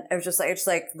 And then I just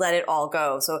let it all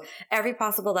go. So every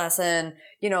possible lesson,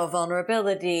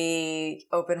 vulnerability,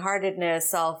 open-heartedness,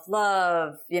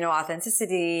 self-love,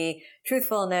 authenticity,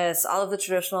 truthfulness, all of the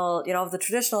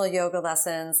traditional yoga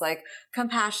lessons like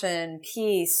compassion,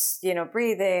 peace,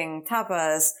 breathing,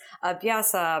 tapas,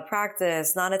 abhyasa,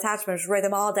 practice, non-attachment, just write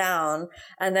them all down.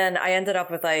 And then I ended up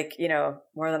with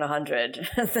more than 100.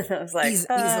 I was like,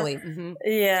 easily. Mm-hmm.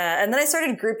 Yeah. And then I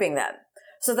started grouping them.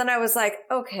 So then I was like,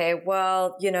 okay,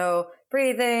 well,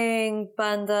 breathing,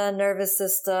 bandha, nervous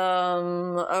system.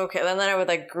 Okay. And then I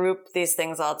would group these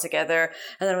things all together.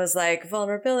 And then it was like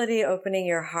vulnerability, opening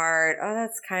your heart. Oh,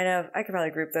 I could probably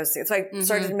group those things. So I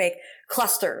started to make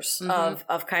clusters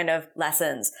of kind of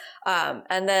lessons.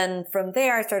 And then from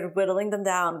there, I started whittling them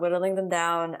down.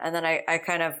 And then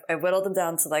I whittled them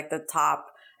down to the top,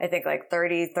 I think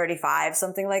 30, 35,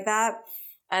 something like that.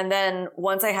 And then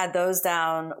once I had those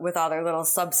down with all their little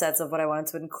subsets of what I wanted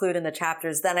to include in the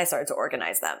chapters, then I started to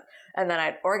organize them. And then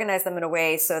I'd organize them in a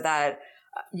way so that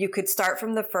you could start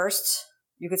from the first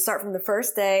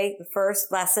day, the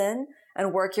first lesson,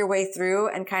 and work your way through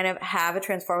and kind of have a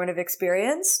transformative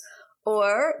experience.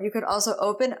 Or you could also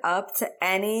open up to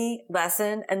any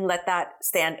lesson and let that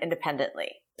stand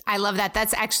independently. I love that.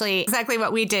 That's actually exactly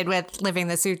what we did with Living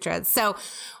the Sutras. So,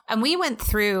 and we went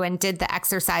through and did the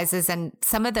exercises, and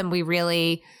some of them we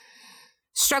really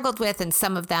struggled with, and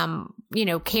some of them,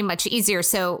 came much easier.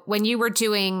 So when you were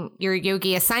doing your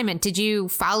yogi assignment, did you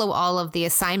follow all of the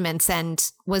assignments,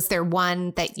 and was there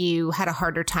one that you had a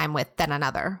harder time with than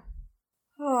another?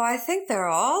 Oh, I think they're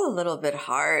all a little bit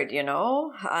hard,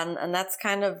 and that's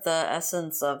kind of the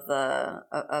essence of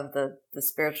the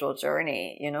spiritual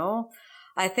journey,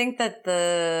 I think that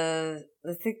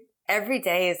every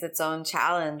day is its own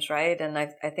challenge, right? And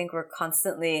I think we're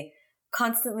constantly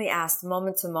asked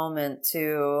moment to moment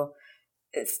to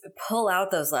pull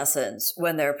out those lessons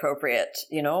when they're appropriate,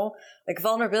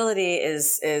 vulnerability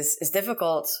is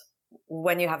difficult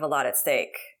when you have a lot at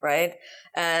stake, right?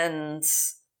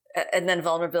 And then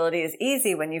vulnerability is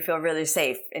easy when you feel really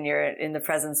safe and you're in the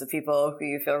presence of people who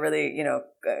you feel really,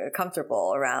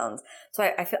 comfortable around. So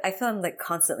I feel I'm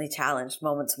constantly challenged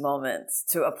moment to moment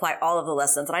to apply all of the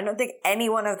lessons. And I don't think any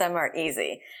one of them are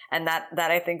easy. And that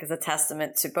I think is a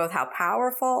testament to both how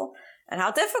powerful and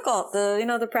how difficult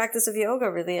the practice of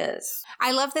yoga really is.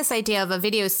 I love this idea of a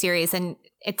video series, and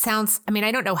it sounds,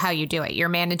 I don't know how you do it. You're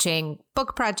managing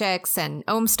book projects and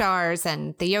Om Stars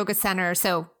and the Yoga Center.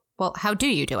 So, well, how do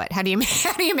you do it? How do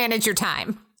you manage your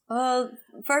time? Well,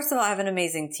 first of all, I have an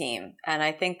amazing team. And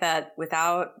I think that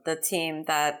without the team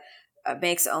that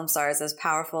makes Om Stars as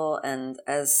powerful and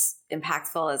as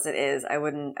impactful as it is, I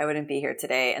wouldn't be here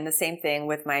today. And the same thing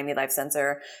with Miami Life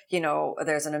Center.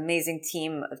 There's an amazing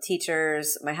team of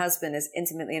teachers. My husband is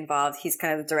intimately involved. He's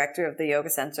kind of the director of the yoga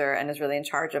center and is really in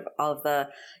charge of all of the,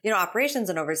 operations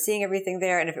and overseeing everything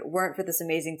there. And if it weren't for this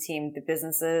amazing team, the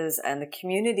businesses and the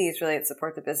communities really that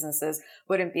support the businesses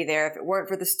wouldn't be there. If it weren't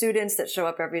for the students that show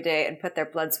up every day and put their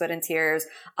blood, sweat, and tears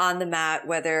on the mat,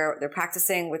 whether they're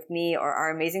practicing with me or our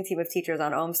amazing team of teachers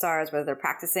on Om Stars, whether they're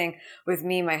practicing with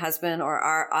me, my husband, or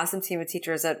our awesome team of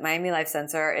teachers at Miami Life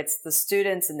Center, it's the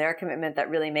students and their commitment that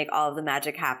really make all of the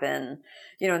magic happen.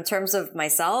 In terms of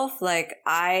myself,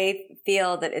 I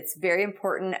feel that it's very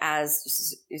important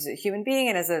as a human being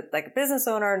and as a business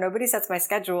owner, nobody sets my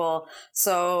schedule.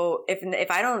 So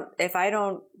if I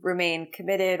don't remain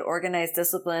committed, organized,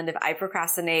 disciplined, if I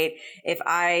procrastinate, if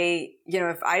I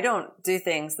don't do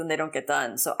things, then they don't get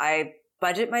done. So I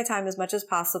budget my time as much as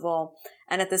possible.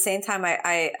 And at the same time,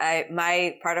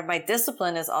 my part of my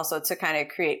discipline is also to kind of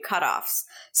create cutoffs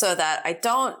so that I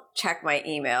don't check my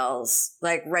emails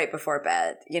right before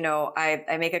bed.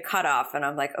 I make a cutoff and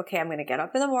I'm like, okay, I'm going to get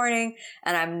up in the morning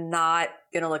and I'm not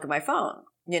going to look at my phone.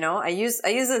 I use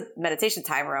a meditation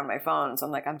timer on my phone. So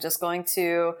I'm like, I'm just going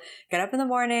to get up in the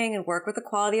morning and work with the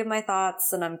quality of my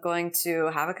thoughts. And I'm going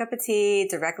to have a cup of tea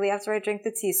directly after I drink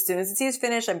the tea. As soon as the tea is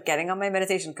finished, I'm getting on my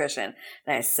meditation cushion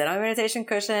and I sit on my meditation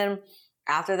cushion.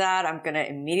 After that, I'm going to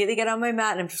immediately get on my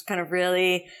mat and I'm just kind of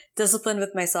really disciplined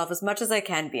with myself as much as I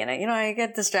can be. And I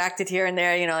get distracted here and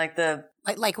there,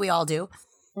 like we all do.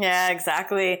 Yeah,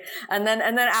 exactly. And then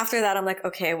after that, I'm like,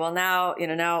 okay, well now,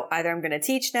 now either I'm going to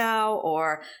teach now,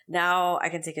 or now I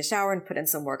can take a shower and put in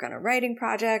some work on a writing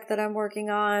project that I'm working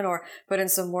on, or put in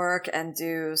some work and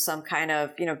do some kind of,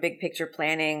 big picture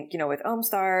planning, with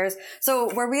OmStars. So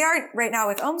where we are right now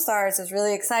with OmStars is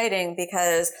really exciting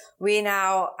because we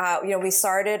now, we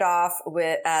started off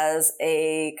as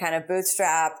a kind of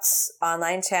bootstrapped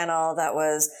online channel that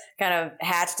was kind of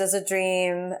hatched as a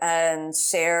dream and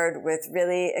shared with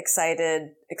really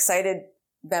excited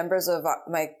members of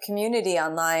my community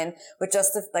online with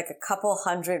just like a couple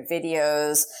hundred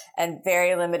videos and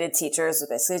very limited teachers.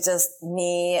 Basically just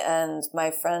me and my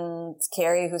friend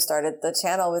Carrie, who started the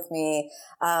channel with me.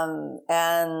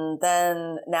 And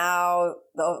then now,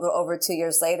 over 2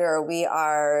 years later, we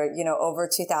are, over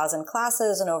 2,000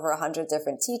 classes and over 100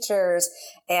 different teachers.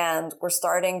 And we're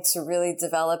starting to really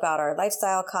develop out our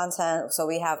lifestyle content. So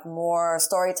we have more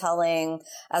storytelling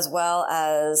as well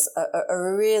as a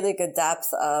really good depth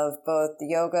of both the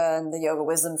yoga and the yoga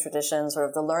wisdom tradition, sort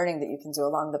of the learning that you can do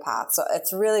along the path. So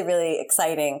it's really, really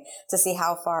exciting to see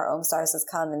how far OmStars has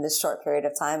come in this short period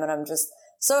of time. And I'm just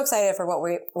so excited for what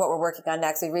we're working on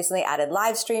next. We recently added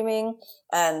live streaming,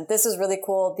 and this is really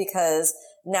cool because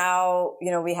now,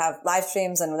 we have live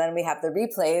streams and then we have the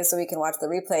replays, so we can watch the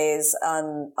replays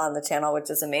on the channel,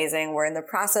 which is amazing. We're in the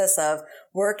process of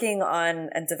working on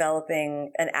and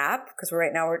developing an app because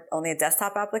right now we're only a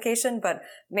desktop application, but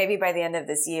maybe by the end of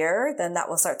this year, then that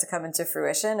will start to come into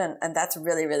fruition. And that's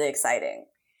really, really exciting.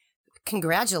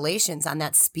 Congratulations on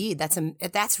that speed.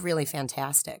 That's really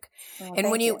fantastic. Oh, and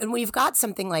when you've got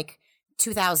something like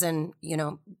 2,000,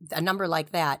 a number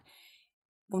like that,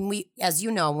 when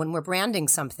we're branding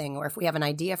something, or if we have an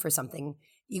idea for something,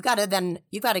 you got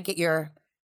to get your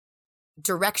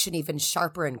direction even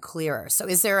sharper and clearer. So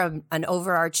is there an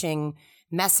overarching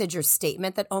message or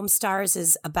statement that OmStars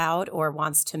is about or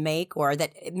wants to make, or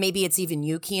that maybe it's even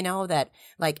you, Kino, that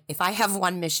like, if I have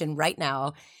one mission right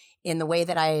now in the way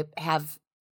that I have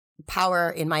power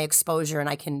in my exposure and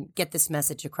I can get this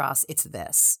message across, it's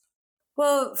this?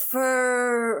 Well,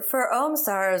 for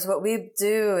OmStars, what we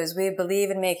do is we believe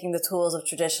in making the tools of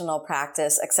traditional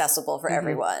practice accessible for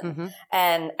everyone. Mm-hmm.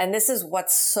 And this is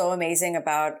what's so amazing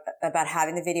about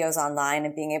having the videos online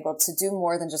and being able to do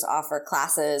more than just offer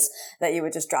classes that you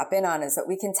would just drop in on, is that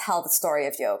we can tell the story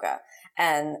of yoga.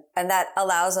 And that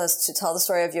allows us to tell the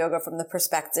story of yoga from the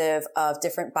perspective of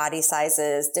different body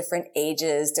sizes, different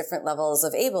ages, different levels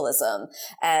of ableism.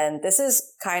 And this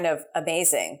is kind of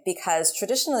amazing because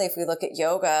traditionally, if we look at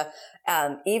yoga,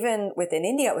 even within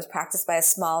India, it was practiced by a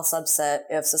small subset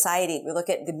of society. We look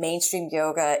at the mainstream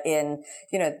yoga in,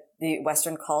 the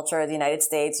Western culture, the United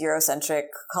States, Eurocentric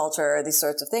culture, these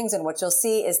sorts of things. And what you'll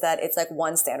see is that it's like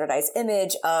one standardized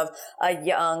image of a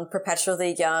young,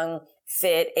 perpetually young,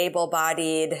 fit,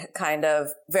 able-bodied, kind of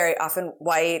very often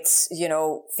white,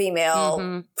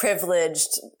 female,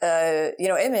 privileged,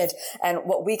 image. And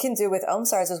what we can do with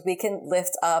OmStars is we can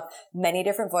lift up many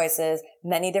different voices,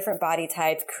 many different body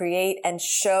types, create and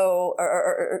show,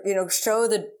 show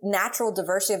the natural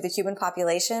diversity of the human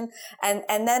population,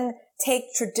 and then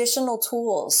take traditional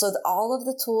tools. So all of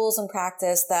the tools and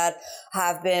practice that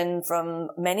have been from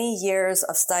many years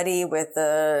of study with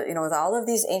with all of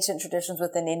these ancient traditions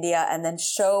within India, and then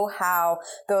show how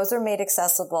those are made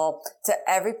accessible to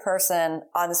every person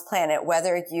on this planet,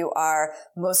 whether you are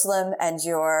Muslim and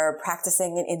you're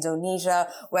practicing in Indonesia,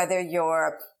 whether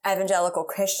you're evangelical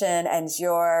Christian and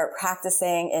you're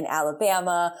practicing in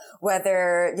Alabama,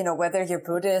 whether you're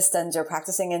Buddhist and you're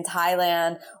practicing in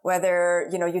Thailand, whether,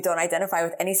 you don't identify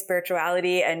with any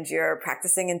spirituality and you're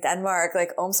practicing in Denmark,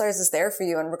 like OmStars is there for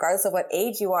you. And regardless of what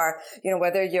age you are,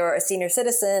 whether you're a senior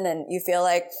citizen and you feel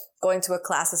like going to a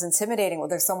class is intimidating, well,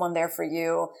 there's someone there for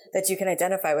you that you can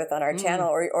identify with on our channel,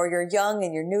 or you're young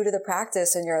and you're new to the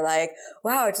practice and you're like,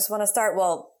 wow, I just want to start.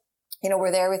 Well,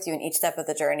 we're there with you in each step of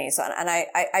the journey. So, and I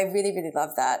really, really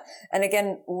love that. And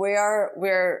again,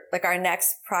 we're like, our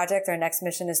next project, our next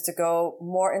mission is to go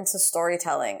more into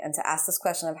storytelling and to ask this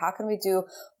question of how can we do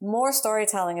more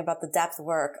storytelling about the depth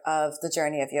work of the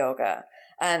journey of yoga.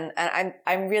 And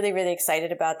I'm really, really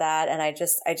excited about that. And I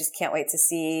just can't wait to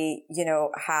see,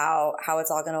 how it's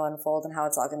all going to unfold and how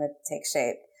it's all going to take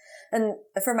shape. And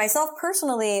for myself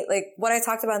personally, like what I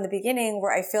talked about in the beginning,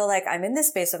 where I feel like I'm in this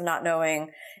space of not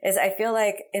knowing, is I feel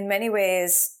like in many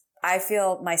ways, I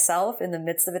feel myself in the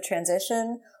midst of a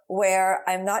transition where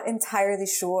I'm not entirely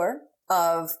sure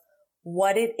of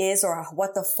what it is or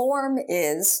what the form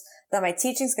is that my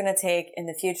teaching is going to take in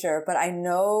the future. But I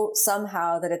know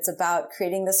somehow that it's about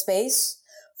creating the space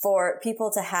for people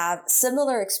to have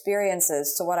similar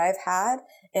experiences to what I've had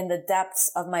in the depths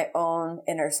of my own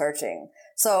inner searching.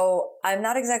 So I'm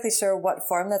not exactly sure what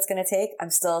form that's going to take. I'm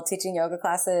still teaching yoga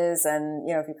classes. And,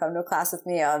 if you come to a class with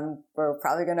me, we're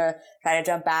probably going to try to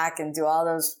jump back and do all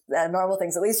those normal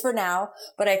things, at least for now.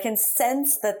 But I can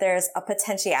sense that there's a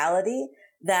potentiality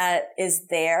that is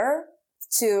there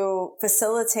to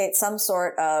facilitate some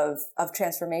sort of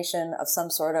transformation, of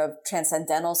some sort of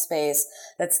transcendental space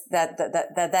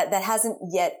that hasn't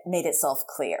yet made itself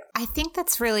clear. I think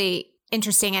that's really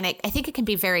interesting. And I think it can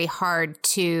be very hard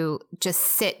to just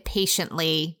sit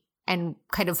patiently and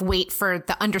kind of wait for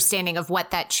the understanding of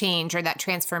what that change or that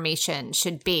transformation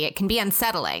should be. It can be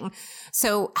unsettling.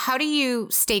 So how do you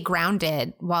stay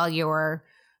grounded while you're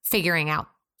figuring out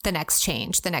the next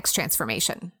change, the next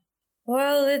transformation?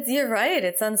 Well, you're right.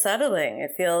 It's unsettling.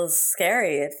 It feels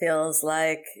scary. It feels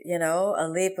like, a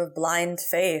leap of blind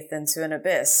faith into an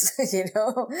abyss,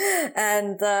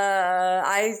 and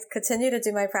I continue to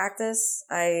do my practice.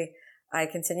 I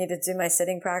continue to do my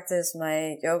sitting practice,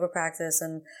 my yoga practice,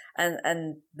 and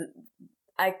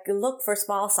I look for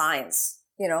small signs,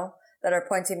 that are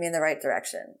pointing me in the right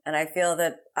direction. And I feel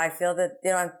that,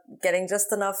 I'm getting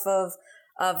just enough of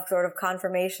sort of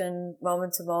confirmation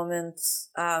moment to moment.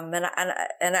 And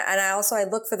I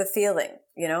look for the feeling,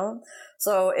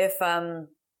 So if I'm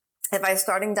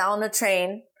starting down a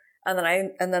train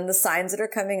and then the signs that are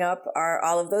coming up are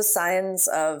all of those signs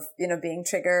of, being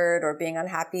triggered or being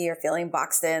unhappy or feeling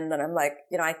boxed in, then I'm like,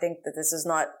 I think that this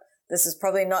is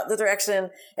probably not the direction.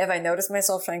 If I notice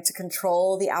myself trying to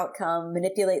control the outcome,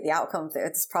 manipulate the outcome,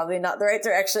 it's probably not the right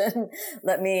direction.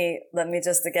 Let me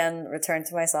just again return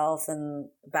to myself and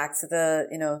back to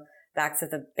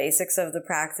the basics of the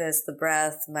practice, the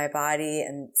breath, my body,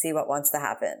 and see what wants to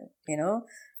happen,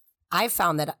 I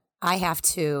found that I have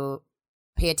to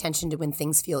pay attention to when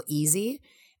things feel easy.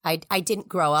 I didn't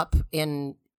grow up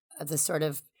in the sort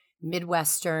of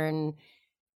Midwestern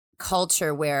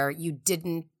culture where you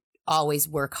didn't always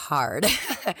work hard,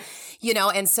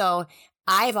 and so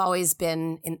I've always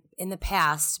been in the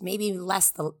past, maybe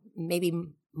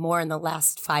more in the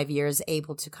last 5 years,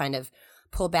 able to kind of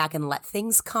pull back and let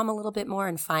things come a little bit more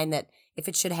and find that if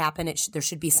it should happen, there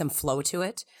should be some flow to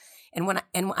it. And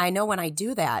I know when I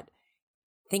do that,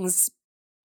 things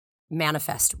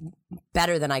manifest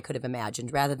better than I could have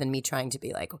imagined, rather than me trying to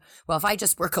be like, well, if I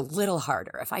just work a little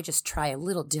harder, if I just try a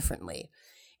little differently.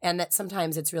 And that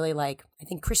sometimes it's really like, I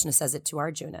think Krishna says it to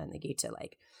Arjuna in the Gita,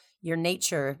 like your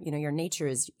nature,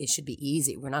 it should be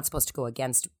easy. We're not supposed to go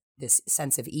against this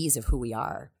sense of ease of who we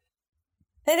are.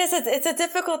 It is. It's a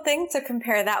difficult thing to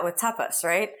compare that with tapas,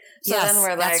 right? So yes, then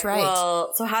we're like, right.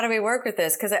 Well, so how do we work with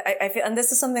this? Because I feel, and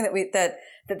this is something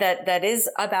that is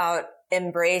about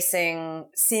embracing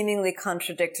seemingly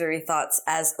contradictory thoughts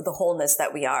as the wholeness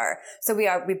that we are. So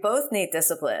we both need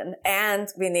discipline and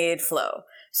we need flow.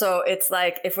 So it's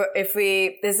like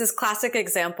there's this classic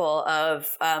example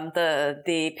of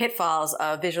the pitfalls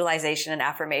of visualization and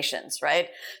affirmations, right?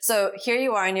 So here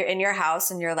you are, and you're in your house,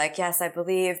 and you're like, yes, I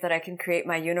believe that I can create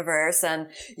my universe, and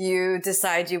you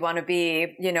decide you want to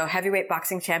be, heavyweight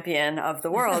boxing champion of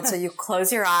the world. So you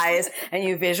close your eyes and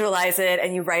you visualize it,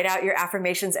 and you write out your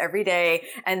affirmations every day,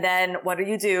 and then what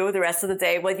do the rest of the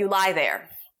day? Well, you lie there.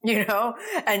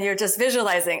 And you're just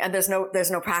visualizing, and there's no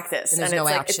practice. And there's no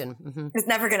action. It's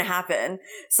never going to happen.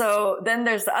 So then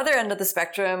there's the other end of the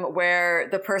spectrum where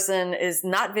the person is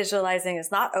not visualizing,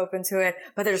 is not open to it,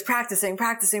 but they're just practicing.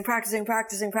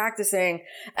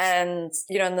 And,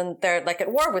 and then they're like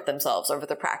at war with themselves over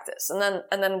the practice. And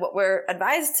then what we're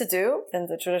advised to do in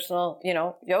the traditional,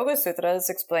 yoga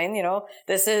sutras explain,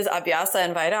 this is abhyasa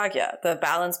and vairagya, the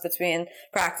balance between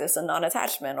practice and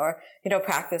non-attachment, or,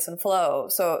 practice and flow.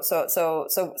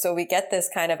 So we get this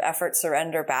kind of effort,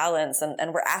 surrender balance,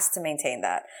 and we're asked to maintain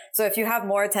that. So if you have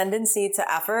more tendency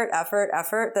to effort,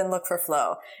 then look for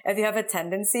flow. If you have a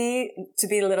tendency to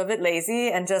be a little bit lazy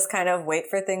and just kind of wait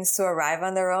for things to arrive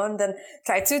on their own, then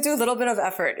try to do a little bit of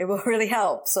effort. It will really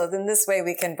help. So then this way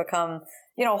we can become,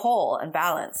 whole and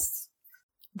balanced.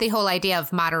 The whole idea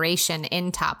of moderation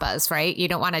in tapas, right? You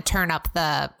don't want to turn up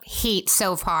the heat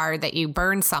so far that you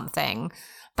burn something,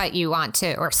 but you want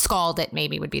to, or scald it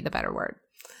maybe would be the better word.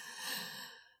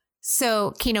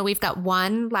 So, Kino, we've got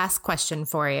one last question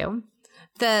for you.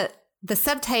 The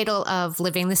subtitle of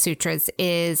Living the Sutras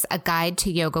is A Guide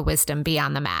to Yoga Wisdom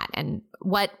Beyond the Mat. And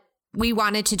what we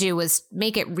wanted to do was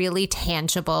make it really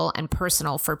tangible and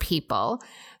personal for people.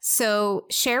 So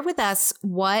share with us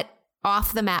what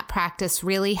off the mat practice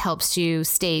really helps you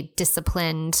stay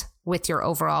disciplined with your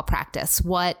overall practice.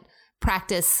 What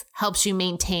practice helps you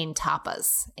maintain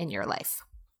tapas in your life?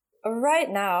 Right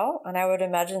now, and I would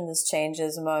imagine this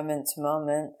changes moment to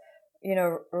moment,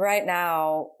 right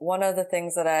now, one of the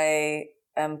things that I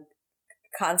am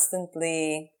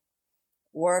constantly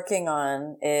working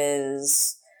on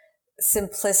is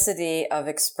simplicity of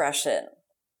expression.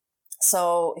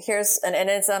 So and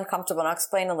it's uncomfortable, and I'll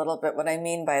explain a little bit what I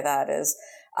mean by that is,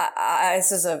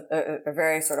 this is a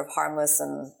very sort of harmless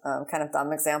and kind of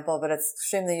dumb example, but it's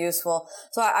extremely useful.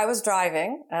 So I was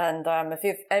driving, and if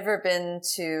you've ever been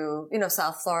to,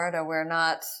 South Florida, we're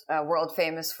not world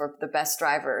famous for the best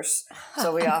drivers.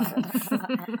 So we often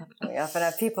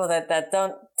have people that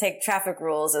don't take traffic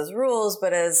rules as rules,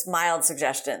 but as mild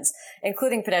suggestions,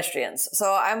 including pedestrians.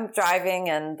 So I'm driving,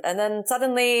 and then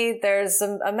suddenly there's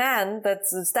a man that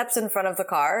steps in front of the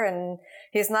car, and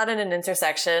he's not in an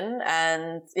intersection,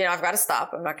 and, I've got to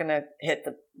stop. I'm not going to hit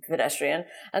the pedestrian.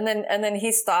 And then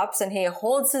he stops and he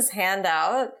holds his hand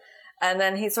out, and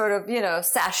then he sort of,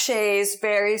 sachets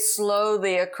very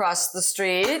slowly across the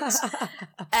street.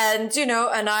 And,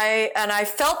 and I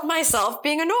felt myself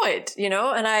being annoyed,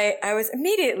 and I was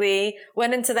immediately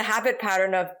went into the habit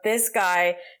pattern of, this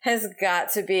guy has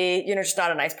got to be, just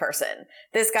not a nice person.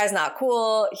 This guy's not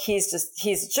cool. He's a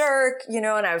jerk, and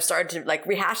I started to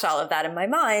rehash all of that in my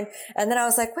mind. And then I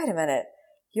was like, wait a minute,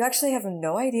 you actually have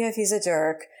no idea if he's a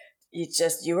jerk.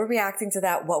 You were reacting to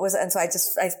that. What was it? And so I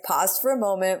paused for a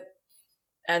moment.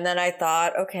 And then I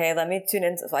thought, okay, let me tune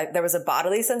in. So there was a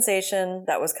bodily sensation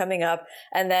that was coming up.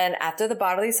 And then after the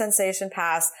bodily sensation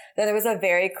passed, then there was a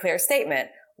very clear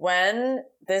statement. When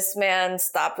this man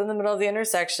stopped in the middle of the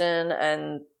intersection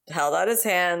and held out his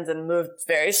hand and moved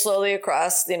very slowly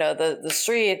across, the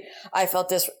street, I felt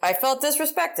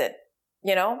disrespected,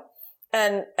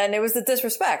 and it was the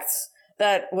disrespect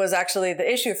that was actually the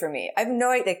issue for me. I have no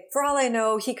idea. For all I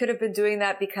know, he could have been doing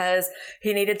that because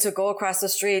he needed to go across the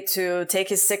street to take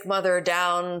his sick mother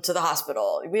down to the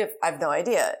hospital. I have no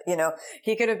idea.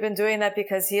 He could have been doing that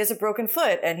because he has a broken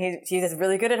foot and he's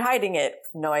really good at hiding it.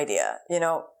 No idea.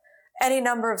 Any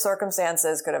number of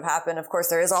circumstances could have happened. Of course,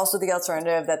 there is also the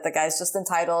alternative that the guy's just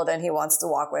entitled and he wants to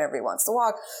walk whenever he wants to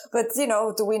walk. But, do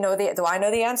I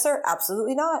know the answer?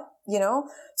 Absolutely not.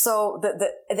 So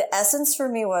the essence for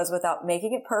me was, without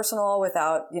making it personal,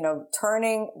 without,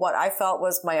 turning what I felt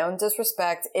was my own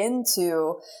disrespect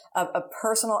into a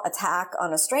personal attack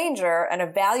on a stranger and a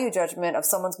value judgment of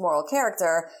someone's moral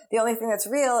character. The only thing that's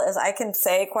real is I can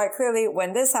say quite clearly,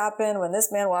 when this happened, when this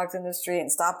man walked in the street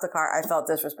and stopped the car, I felt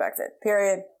disrespected.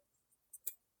 Period.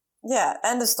 Yeah.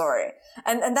 End of story.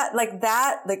 And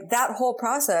that whole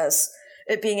process,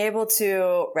 it being able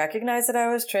to recognize that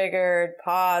I was triggered,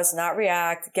 pause, not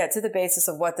react, get to the basis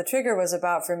of what the trigger was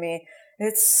about for me.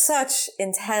 It's such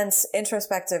intense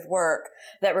introspective work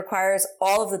that requires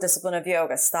all of the discipline of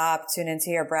yoga. Stop, tune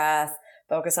into your breath,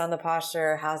 focus on the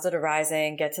posture. How's it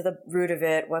arising? Get to the root of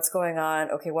it. What's going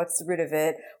on? Okay, what's the root of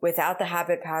it? Without the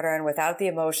habit pattern, without the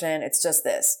emotion, it's just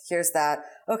this. Here's that.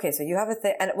 Okay, so you have a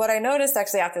thing. And what I noticed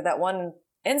actually after that one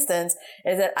instance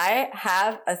is that I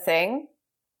have a thing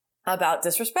about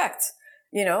disrespect.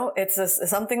 It's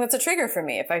something that's a trigger for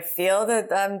me. If I feel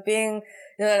that I'm being,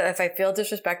 if I feel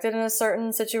disrespected in a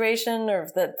certain situation, or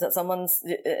that someone's,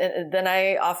 then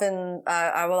I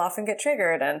will often get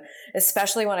triggered. And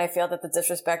especially when I feel that the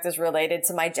disrespect is related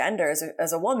to my gender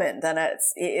as a woman, then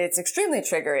it's extremely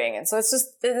triggering. And so it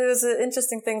was an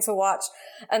interesting thing to watch.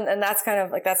 And that's kind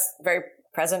of that's very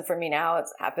present for me now.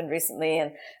 It's happened recently.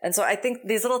 And so I think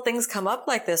these little things come up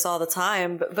like this all the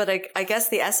time. But I guess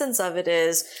the essence of it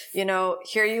is,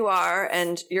 here you are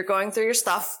and you're going through your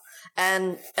stuff,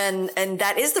 and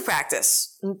that is the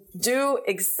practice. Do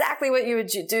exactly what you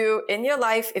would do in your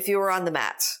life if you were on the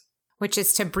mat. Which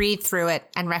is to breathe through it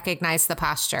and recognize the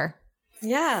posture.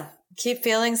 Yeah. Keep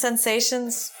feeling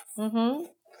sensations. Mm-hmm.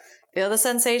 Feel the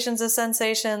sensations as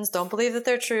sensations. Don't believe that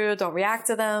they're true. Don't react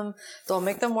to them. Don't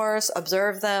make them worse.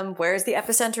 Observe them. Where's the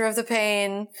epicenter of the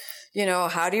pain?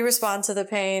 How do you respond to the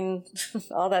pain?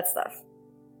 All that stuff.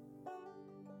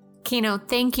 Kino,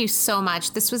 thank you so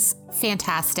much. This was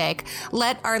fantastic.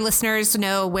 Let our listeners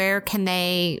know, where can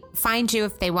they find you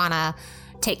if they want to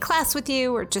take class with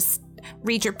you or just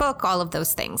read your book, all of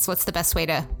those things. What's the best way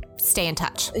to stay in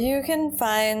touch? You can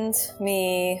find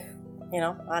me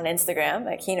on Instagram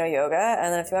at Kino Yoga.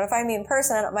 And then if you want to find me in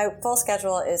person, my full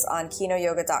schedule is on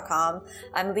kinoyoga.com.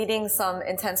 I'm leading some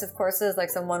intensive courses,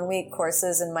 some 1-week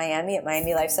courses in Miami at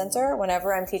Miami Life Center.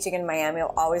 Whenever I'm teaching in Miami,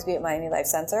 I'll always be at Miami Life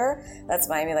Center. That's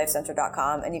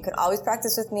miamilifecenter.com. And you can always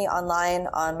practice with me online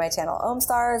on my channel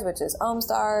OmStars, which is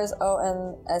OmStars,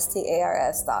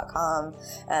 OMSTARS.com.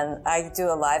 And I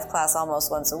do a live class almost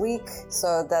once a week.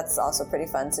 So that's also pretty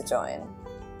fun to join.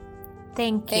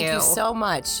 Thank you. Thank you so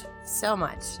much. So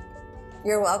much.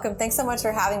 You're welcome. Thanks so much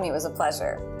for having me. It was a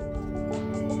pleasure.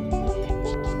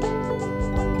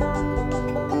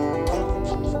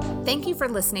 Thank you for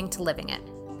listening to Living It.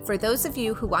 For those of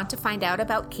you who want to find out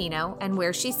about Kino and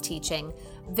where she's teaching,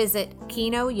 visit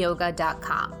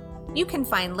kinoyoga.com. You can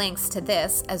find links to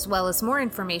this, as well as more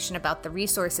information about the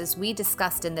resources we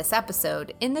discussed in this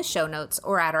episode, in the show notes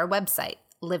or at our website,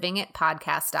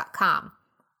 livingitpodcast.com.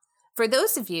 For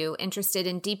those of you interested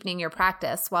in deepening your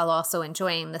practice while also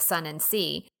enjoying the sun and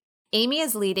sea, Amy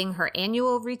is leading her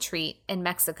annual retreat in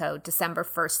Mexico December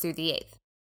 1st through the 8th.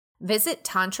 Visit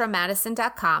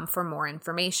tantramadison.com for more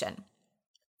information.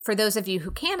 For those of you who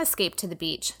can't escape to the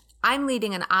beach, I'm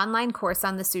leading an online course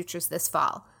on the sutras this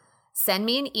fall. Send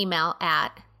me an email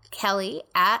at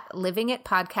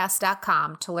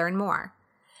kelly@livingitpodcast.com to learn more.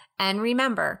 And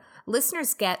remember,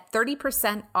 listeners get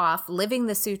 30% off Living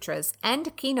the Sutras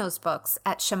and Kino's books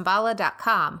at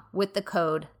shambhala.com with the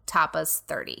code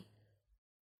TAPAS30.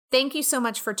 Thank you so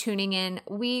much for tuning in.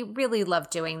 We really love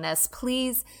doing this.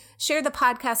 Please share the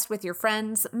podcast with your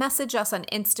friends. Message us on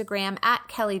Instagram at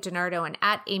Kelly DiNardo and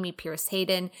at Amy Pierce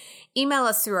Hayden. Email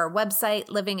us through our website,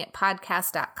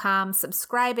 livingitpodcast.com.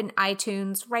 Subscribe in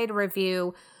iTunes. Write a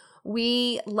review.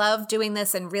 We love doing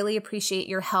this and really appreciate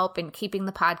your help in keeping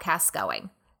the podcast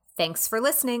going. Thanks for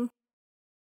listening.